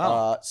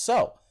 Wow.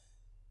 So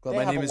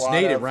glad my name is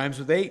Nate. It rhymes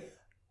with 8.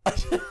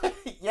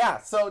 Yeah,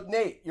 so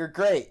Nate, you're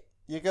great.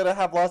 You're gonna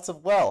have lots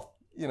of wealth,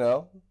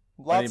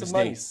 lots of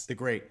money. Nate, the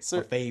Great.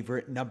 My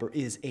favorite number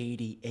is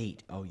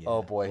 88. Oh yeah.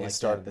 Oh boy, he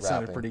started that. rapping.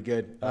 Sounded pretty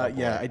good.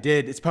 Yeah, I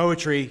did. It's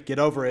poetry. Get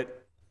over it.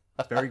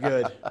 It's very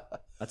good.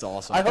 That's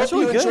awesome. I hope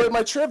you enjoyed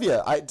my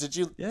trivia. Did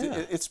you?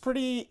 Yeah. It's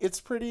pretty.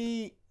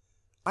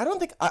 I don't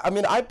think. I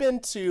mean, I've been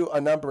to a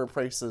number of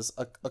places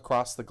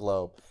across the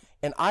globe,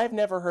 and I've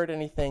never heard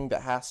anything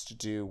that has to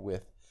do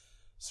with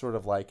sort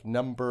of like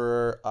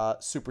number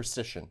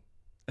superstition.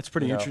 That's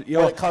pretty interesting.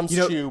 When it comes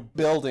to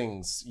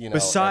buildings,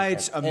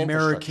 besides and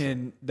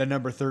American, the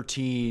number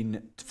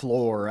 13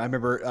 floor. I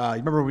remember. You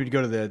remember we'd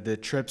go to the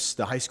trips,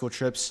 the high school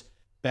trips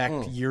back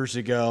years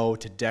ago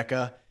to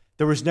Decca.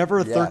 There was never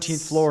a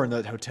 13th floor in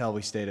the hotel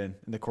we stayed in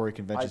the Corey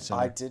Convention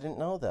Center. I didn't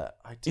know that.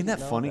 Isn't that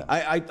funny?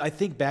 I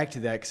think back to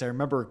that because I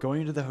remember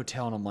going into the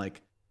hotel and I'm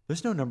like,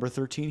 there's no number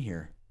 13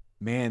 here.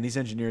 Man, these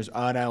engineers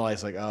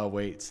analyze like, oh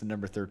wait, it's the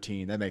number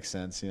 13. That makes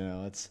sense.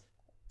 It's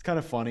kind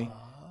of funny.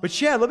 But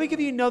yeah, let me give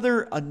you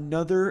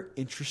another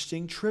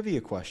interesting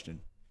trivia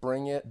question.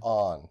 Bring it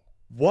on.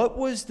 What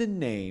was the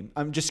name?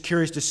 I'm just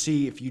curious to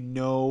see if you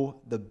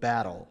know the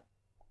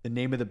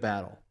name of the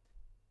battle.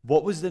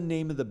 What was the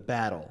name of the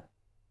battle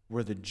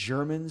where the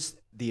Germans,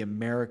 the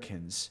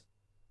Americans,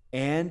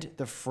 and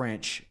the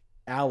French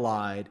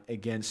allied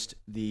against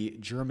the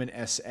German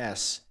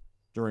SS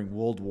during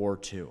World War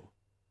II?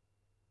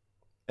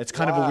 It's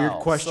kind of a weird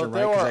question,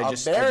 right?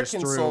 Because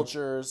American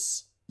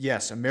soldiers.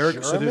 Yes,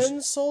 American.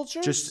 German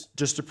soldiers.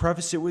 Just to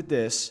preface it with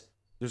this,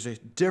 there's a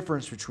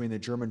difference between the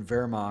German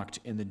Wehrmacht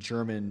and the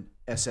German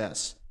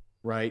SS,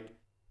 right?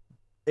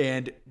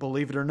 And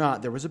believe it or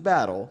not, there was a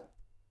battle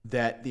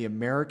that the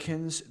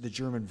Americans, the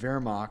German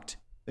Wehrmacht,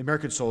 the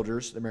American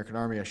soldiers, the American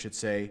army, I should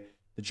say,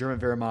 the German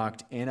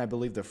Wehrmacht, and I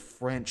believe the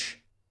French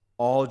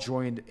all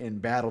joined in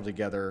battle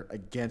together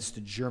against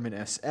the German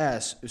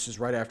SS. This is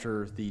right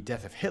after the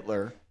death of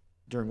Hitler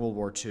during World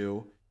War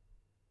II.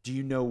 Do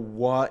you know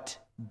what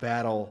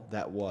battle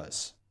that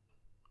was?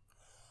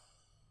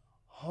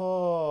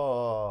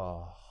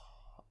 Oh,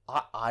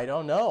 I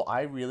don't know.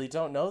 I really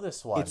don't know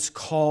this one. It's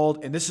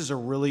called, and this is a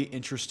really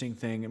interesting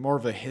thing, more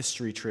of a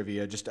history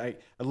trivia. I'd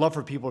love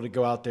for people to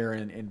go out there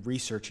and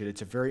research it.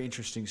 It's a very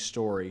interesting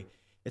story.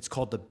 It's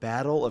called the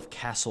Battle of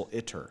Castle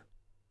Itter.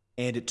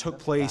 And it took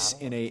place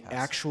in a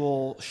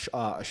actual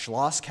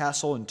Schloss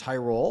Castle in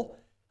Tyrol,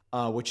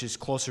 which is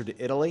closer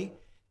to Italy.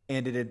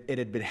 And it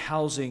had been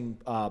housing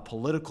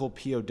political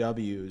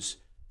POWs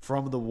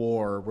from the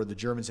war where the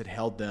Germans had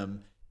held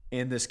them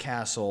in this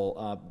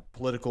castle,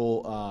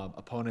 political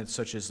opponents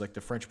such as like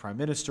the French Prime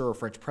Minister or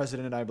French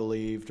President, I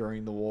believe,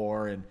 during the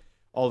war, and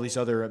all these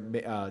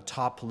other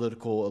top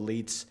political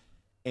elites.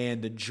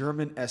 And the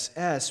German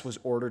SS was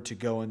ordered to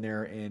go in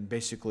there and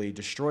basically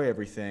destroy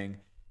everything.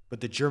 But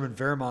the German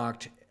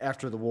Wehrmacht,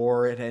 after the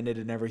war had ended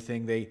and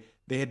everything, they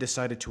had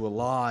decided to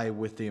ally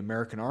with the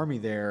American army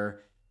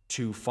there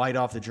to fight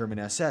off the German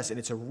SS. And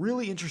it's a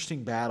really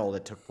interesting battle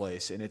that took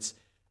place. And it's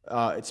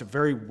a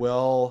very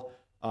well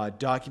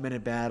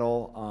documented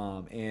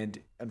battle, and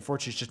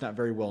unfortunately, it's just not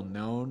very well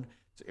known.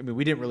 I mean,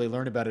 we didn't really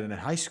learn about it in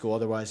high school.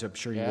 Otherwise, I'm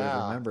sure you would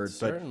have remembered.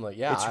 Certainly,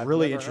 but it's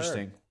really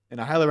interesting, and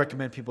I highly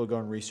recommend people go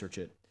and research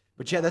it.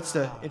 But yeah, that's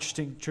the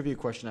interesting trivia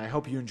question. I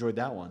hope you enjoyed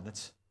that one.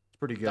 That's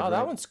pretty good. Oh, that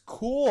right? one's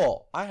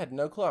cool. I had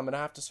no clue. I'm gonna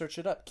have to search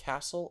it up.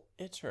 Castle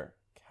Itter.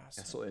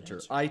 Castle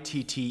Itter.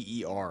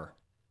 Itter.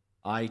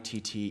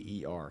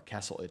 Itter.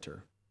 Castle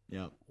Itter.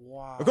 Yeah.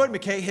 Wow. Well, go ahead,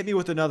 McKay. Hit me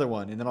with another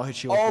one, and then I'll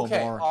hit you with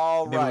Okay, one more.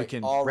 all and maybe we right,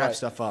 can all wrap right.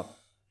 stuff up.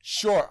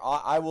 Sure.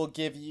 I will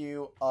give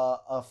you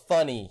a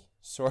funny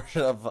sort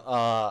of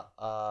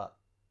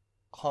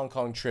Hong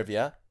Kong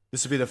trivia.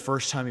 This will be the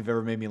first time you've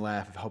ever made me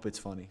laugh. I hope it's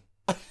funny.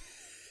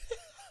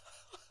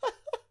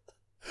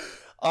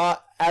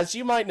 As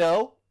you might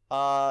know,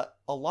 a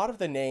lot of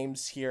the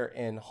names here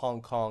in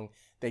Hong Kong,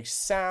 they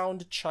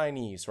sound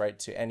Chinese, right,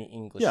 to any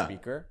English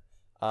speaker,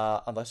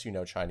 unless you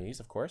know Chinese,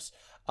 of course.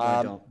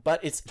 I don't.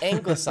 But it's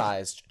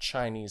anglicized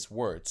Chinese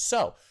words.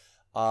 So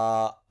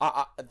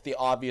the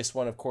obvious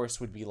one, of course,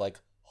 would be like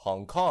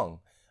Hong Kong.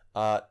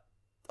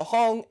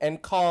 Hong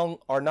and Kong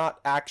are not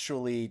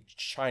actually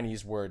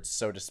Chinese words,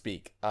 so to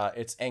speak.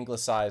 It's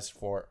anglicized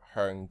for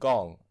Hong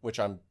Kong, which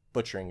I'm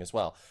butchering as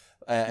well.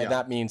 And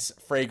that means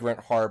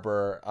fragrant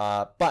harbor.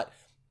 But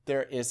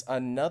there is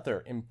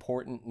another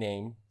important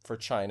name for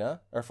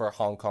China, or for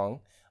Hong Kong,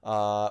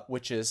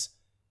 which is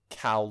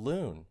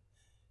Kowloon.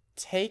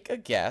 Take a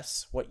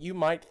guess what you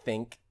might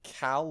think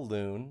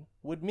Kowloon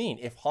would mean.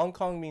 If Hong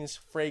Kong means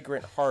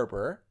fragrant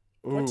harbor,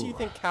 what do you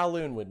think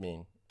Kowloon would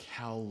mean?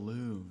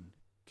 Kowloon.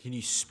 Can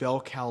you spell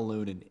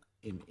Kowloon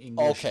in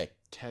English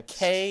text?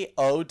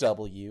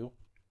 Kowloon.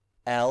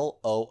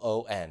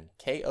 Kowloon.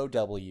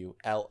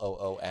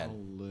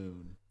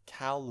 Kowloon.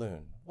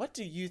 Kowloon. What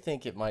do you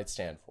think it might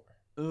stand for?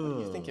 What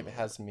do you think it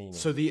has meaning?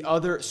 So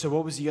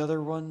what was the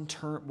other one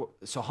term?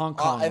 So Hong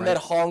Kong, and right? then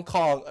Hong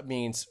Kong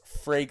means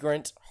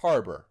fragrant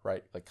harbor,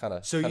 right? Like kind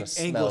of So you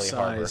smelly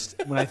harbor.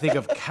 anglicized. When I think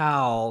of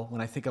cowl,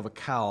 I think of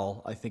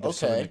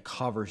something Okay. that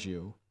covers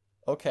you.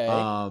 Okay.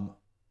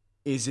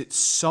 Is it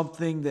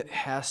something that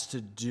has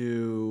to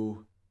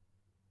do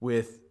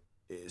with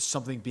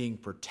something being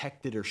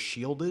protected or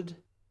shielded?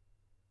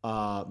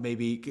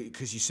 Maybe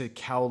because you said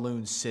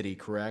Kowloon City,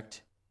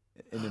 correct?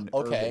 In an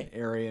urban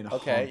area in Hong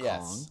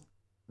Kong,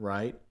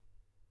 right?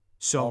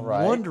 So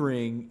I'm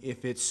wondering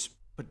if it's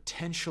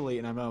potentially,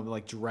 and I'm not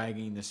like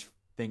dragging this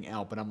thing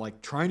out, but I'm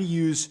like trying to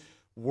use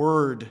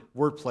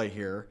wordplay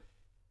here.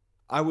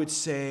 I would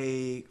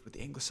say with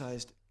the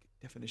anglicized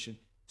definition,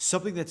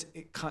 something that's,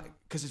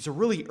 because it's a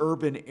really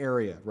urban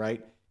area,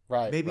 right?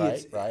 Right. Maybe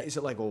is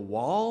it like a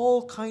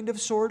wall, kind of,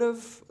 sort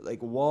of,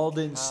 like walled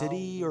in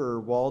city or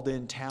walled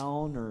in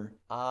town or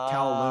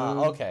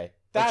Kowloon? Okay,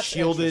 that's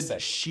interesting.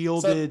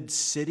 Shielded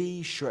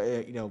city,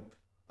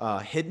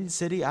 hidden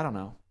city. I don't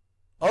know.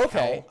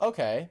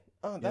 Okay.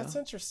 Oh, that's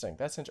interesting.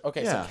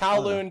 Okay, so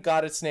Kowloon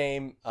got its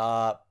name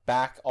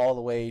back all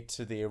the way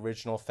to the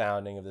original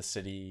founding of the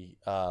city,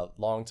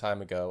 long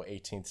time ago,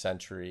 18th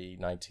century,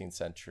 19th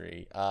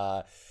century.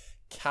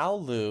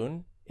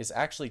 Kowloon is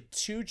actually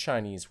two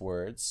Chinese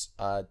words,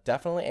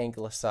 definitely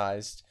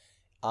anglicized,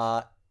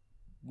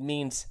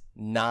 means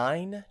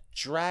 9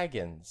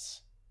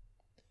 dragons.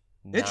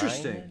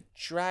 Interesting. 9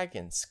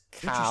 dragons.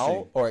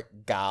 Cow, or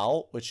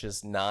Gao, which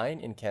is 9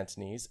 in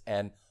Cantonese,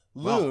 and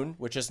Loon,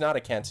 which is not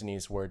a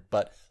Cantonese word,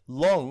 but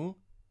Long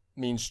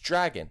means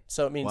dragon.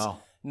 So it means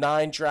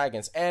 9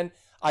 dragons. And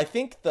I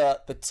think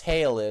the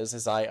tale is,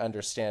 as I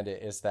understand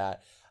it, is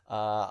that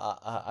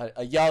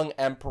a young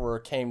emperor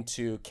came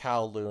to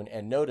Kowloon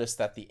and noticed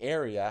that the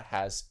area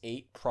has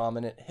 8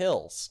 prominent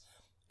hills.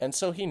 And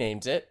so he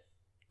named it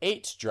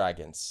 8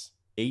 Dragons.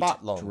 8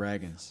 Batlong.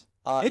 dragons.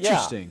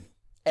 Interesting.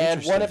 Yeah.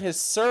 And one of his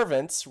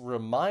servants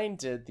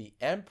reminded the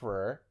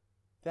emperor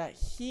that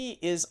he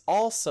is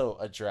also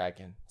a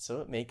dragon.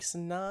 So it makes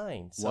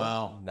 9.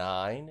 So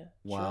 9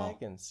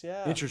 dragons.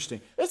 Yeah.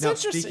 Interesting. It's now,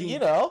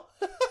 interesting,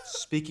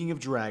 Speaking of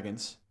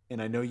dragons,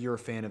 and I know you're a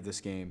fan of this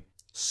game,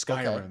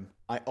 Skyrim. Okay.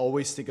 I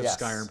always think of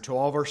Skyrim. To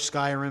all of our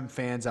Skyrim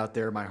fans out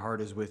there, my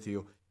heart is with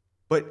you.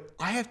 But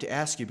I have to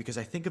ask you, because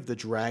I think of the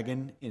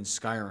dragon in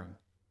Skyrim.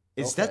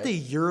 Is that the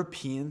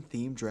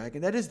European-themed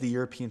dragon? That is the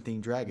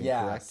European-themed dragon,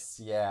 correct?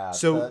 Yeah.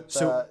 So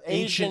the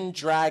Asian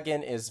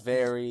dragon is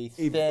very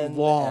thin,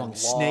 long,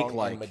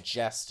 snake-like, and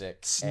majestic.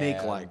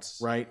 Snake-like,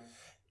 right?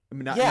 I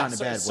mean, not in a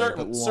bad way,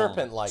 but long.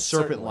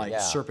 Serpent-like.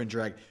 Serpent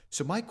dragon.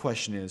 So my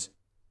question is,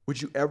 would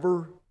you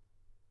ever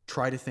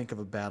try to think of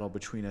a battle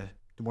between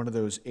one of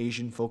those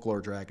Asian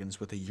folklore dragons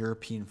with a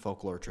European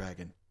folklore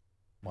dragon?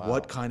 Wow.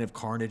 What kind of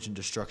carnage and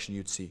destruction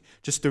you'd see?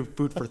 Just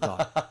food for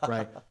thought,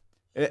 right?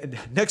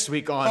 Next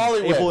week on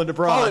Hollywood. Abel and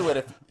Abroad.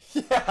 Hollywood.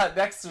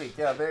 Next week.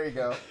 Yeah, there you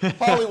go.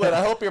 Hollywood,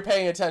 I hope you're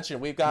paying attention.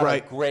 We've got a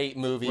great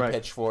movie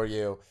pitch for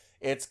you.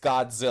 It's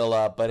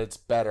Godzilla, but it's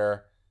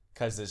better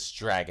because it's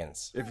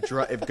dragons. If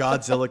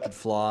Godzilla could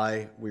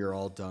fly, we are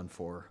all done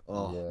for.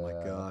 Oh, my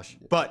gosh.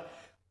 But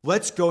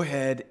let's go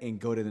ahead and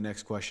go to the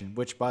next question,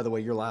 which, by the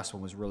way, your last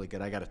one was really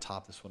good. I got to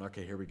top this one.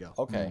 Okay, here we go.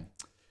 Okay.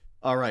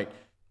 All right.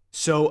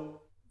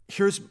 So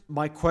here's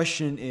my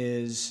question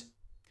is,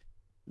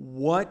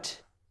 what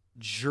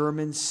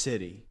German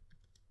city,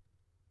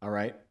 all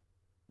right,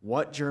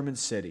 what German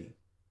city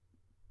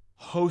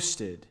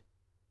hosted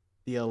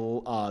the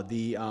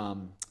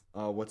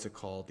what's it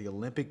called? The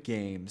Olympic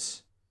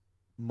Games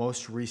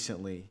most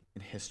recently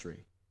in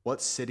history?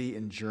 What city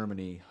in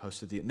Germany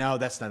hosted the? No,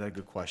 that's not a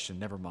good question.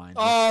 Never mind.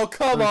 Oh,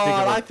 come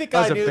on. I think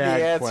I knew the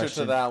answer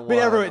to that one.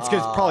 But it's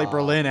probably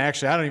Berlin,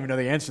 actually. I don't even know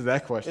the answer to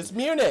that question. It's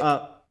Munich.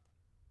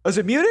 Was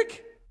it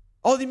Munich?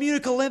 Oh, the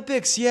Munich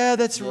Olympics. Yeah,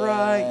 that's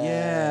right.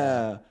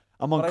 Yeah.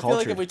 I'm uncultured. But I feel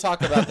like if we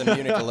talk about the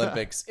Munich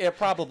Olympics, it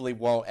probably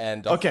won't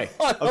end on a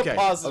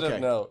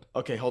positive note.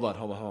 Okay, hold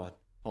on.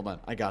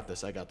 I got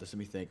this. Let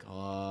me think.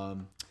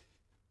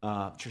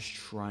 Just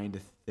trying to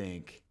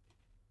think.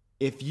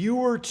 If you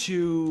were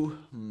to,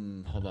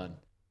 hold on,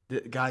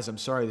 guys, I'm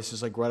sorry. This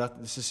is like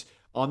this is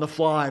on the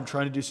fly. I'm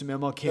trying to do some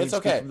MLK. It's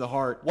okay. From the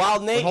heart. While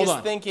Nate is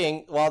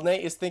thinking of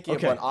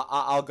one,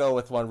 I'll go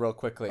with one real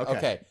quickly.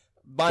 Okay.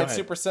 Mine's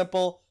super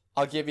simple.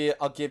 I'll give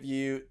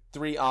you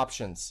 3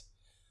 options.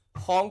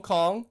 Hong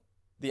Kong,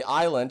 the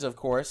island, of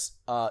course,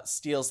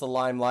 steals the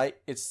limelight.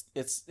 It's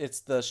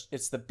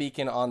the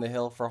beacon on the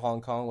hill for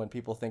Hong Kong. When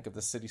people think of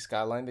the city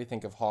skyline, they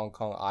think of Hong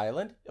Kong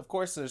Island. Of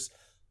course, there's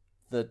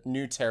the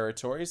new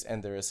territories,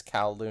 and there is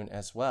Kowloon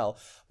as well.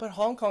 But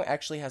Hong Kong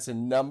actually has a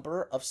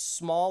number of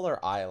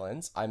smaller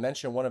islands. I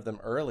mentioned one of them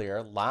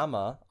earlier,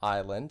 Lamma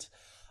Island.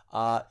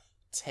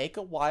 Take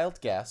a wild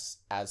guess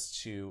as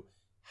to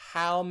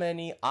how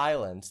many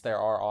islands there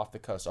are off the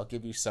coast. I'll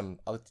give you some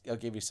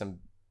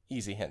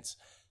easy hints.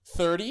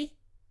 30,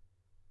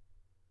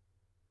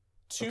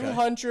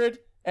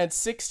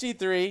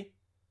 263,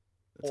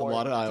 that's a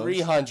lot of islands.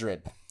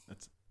 300.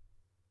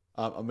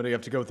 I'm gonna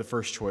have to go with the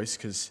first choice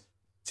because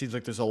it seems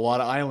like there's a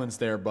lot of islands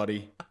there,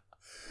 buddy.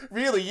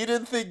 Really? You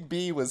didn't think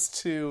B was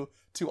too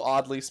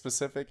oddly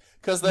specific?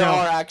 Because there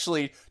are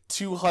actually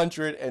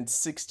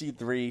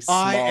 263 smaller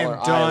I am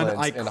done.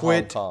 islands in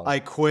Hong Kong. I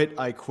quit.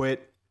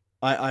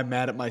 I'm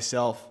mad at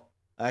myself.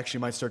 I actually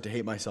might start to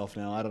hate myself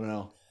now. I don't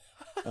know.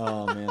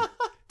 Oh man.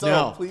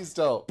 Please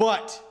don't.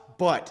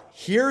 But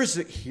here's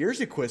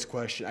a quiz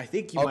question. I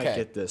think you might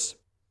get this.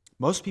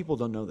 Most people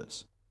don't know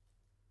this.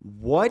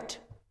 What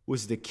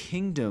was the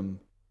kingdom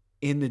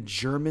in the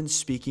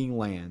German-speaking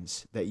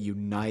lands that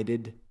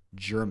united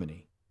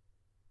Germany?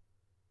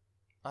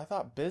 I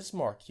thought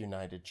Bismarck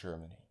united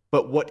Germany.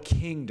 But what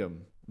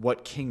kingdom?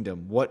 What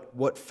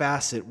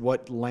facet?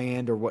 What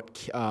land? Or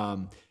what?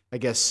 I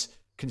guess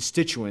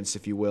constituents,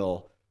 if you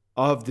will,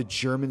 of the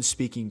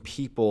German-speaking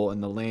people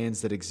and the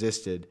lands that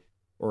existed,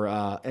 or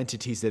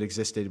entities that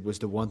existed, was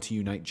the one to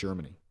unite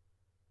Germany?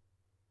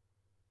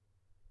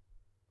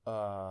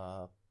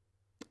 Let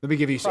me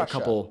give you a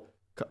couple.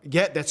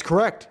 Yeah, that's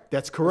correct.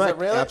 Is it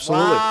really?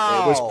 Absolutely.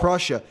 Wow. It was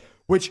Prussia,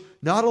 which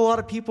not a lot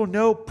of people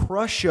know.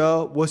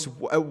 Prussia was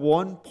at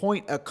one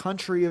point a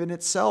country in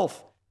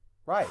itself.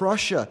 Right.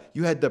 Prussia.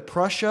 You had the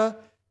Prussia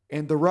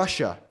and the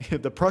Russia.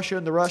 The Prussia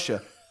and the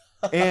Russia.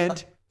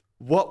 And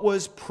what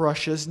was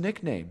Prussia's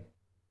nickname?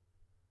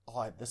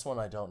 Oh, this one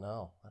I don't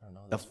know.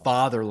 The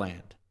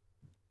Fatherland.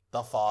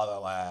 The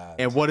Fatherland.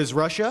 And what is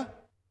Russia?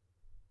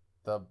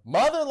 The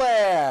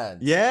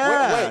Motherland.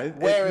 Yeah. Wait,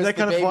 where is that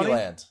the kind of baby funny?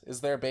 land?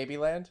 Is there a baby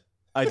land?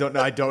 I don't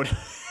know.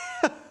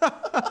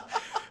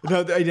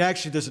 No,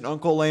 actually, there's an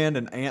uncle land,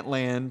 an aunt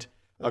land,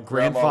 a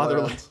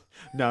grandfather land.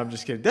 No, I'm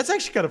just kidding. That's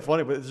actually kind of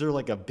funny, but is there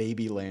like a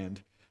baby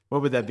land?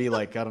 What would that be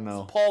like? I don't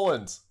know. It's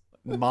Poland.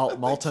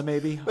 Malta,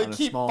 maybe? They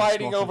keep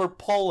fighting over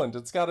Poland.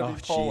 It's got to be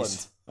Poland.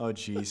 Geez. Oh,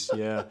 jeez.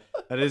 Yeah.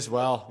 That is,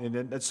 well,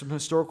 and that's some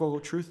historical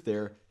truth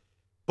there.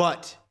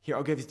 But here,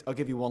 I'll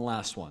give you one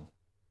last one.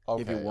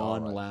 Okay, give you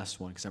one last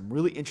one because I'm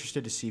really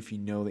interested to see if you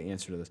know the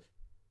answer to this.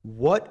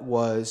 What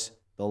was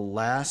the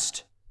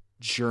last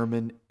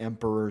German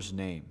emperor's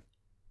name?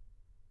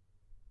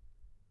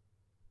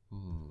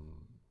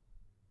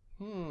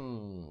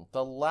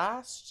 The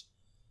last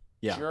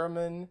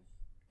German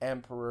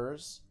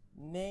emperor's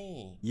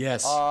name.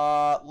 Yes.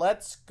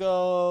 Let's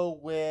go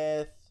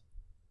with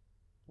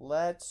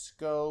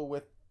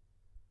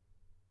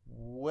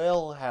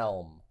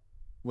Wilhelm.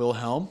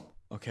 Wilhelm?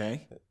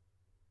 Okay.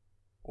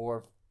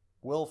 Or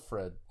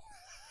Wilfred.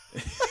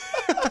 There's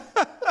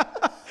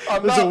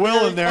a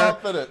will in there.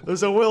 Confident.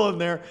 There's a will in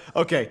there.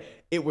 Okay.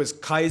 It was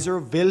Kaiser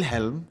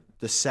Wilhelm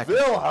II.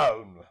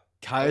 Wilhelm.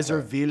 Kaiser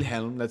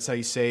Wilhelm. That's how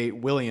you say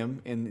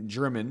William in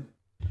German.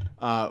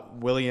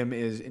 William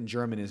in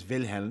German is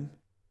Wilhelm.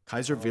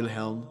 Kaiser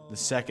Wilhelm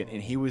II.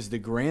 And he was the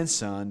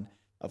grandson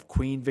of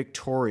Queen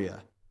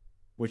Victoria,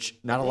 which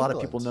not a lot of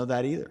people know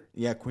that either.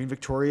 Yeah, Queen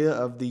Victoria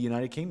of the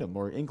United Kingdom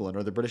or England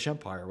or the British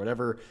Empire,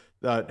 whatever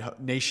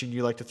nation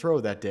you like to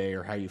throw that day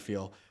or how you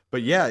feel.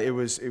 But yeah,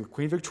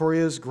 Queen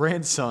Victoria's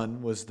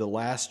grandson was the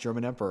last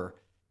German emperor,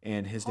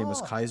 and his name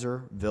was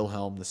Kaiser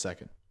Wilhelm II.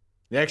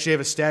 They actually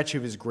have a statue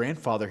of his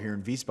grandfather here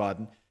in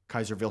Wiesbaden,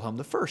 Kaiser Wilhelm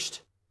I,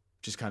 which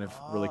is kind of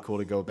really cool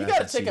to go back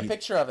and see. You got to take a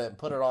picture of it and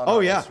put it on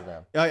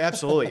Instagram. Yeah,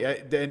 absolutely.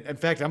 In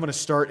fact, I'm going to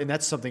start, and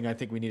that's something I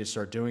think we need to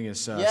start doing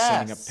is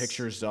sending up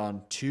pictures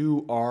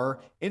to our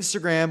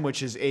Instagram,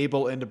 which is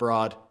Able and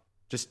Abroad.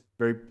 Just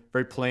very,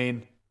 very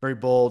plain, very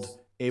bold,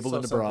 Able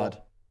and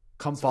Abroad.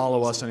 Come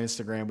follow us on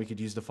Instagram. We could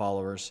use the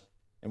followers,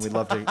 and we'd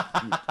love to,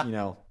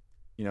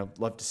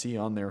 love to see you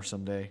on there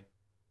someday,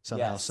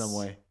 somehow, some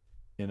way.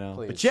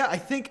 Please. But yeah, I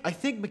think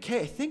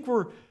McKay,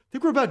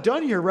 think we're about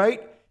done here,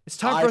 right? It's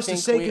time I for us to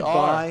think say we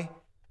goodbye.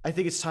 I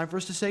think it's time for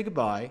us to say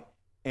goodbye,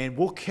 and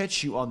we'll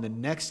catch you on the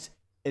next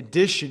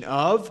edition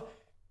of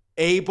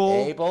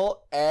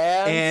Able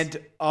and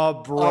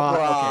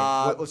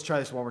Abroad. Okay, let's try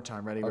this one more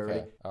time. Ready? Okay.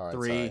 Ready? All right,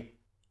 3, sorry.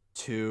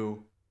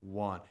 2,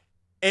 1.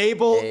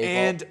 Able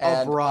and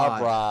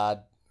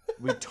Abroad.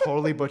 We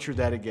totally butchered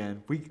that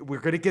again. We're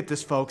going to get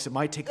this, folks. It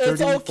might take 30,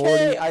 It's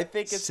okay. 40, I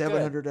think it's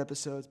 700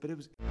 episodes, but it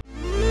was...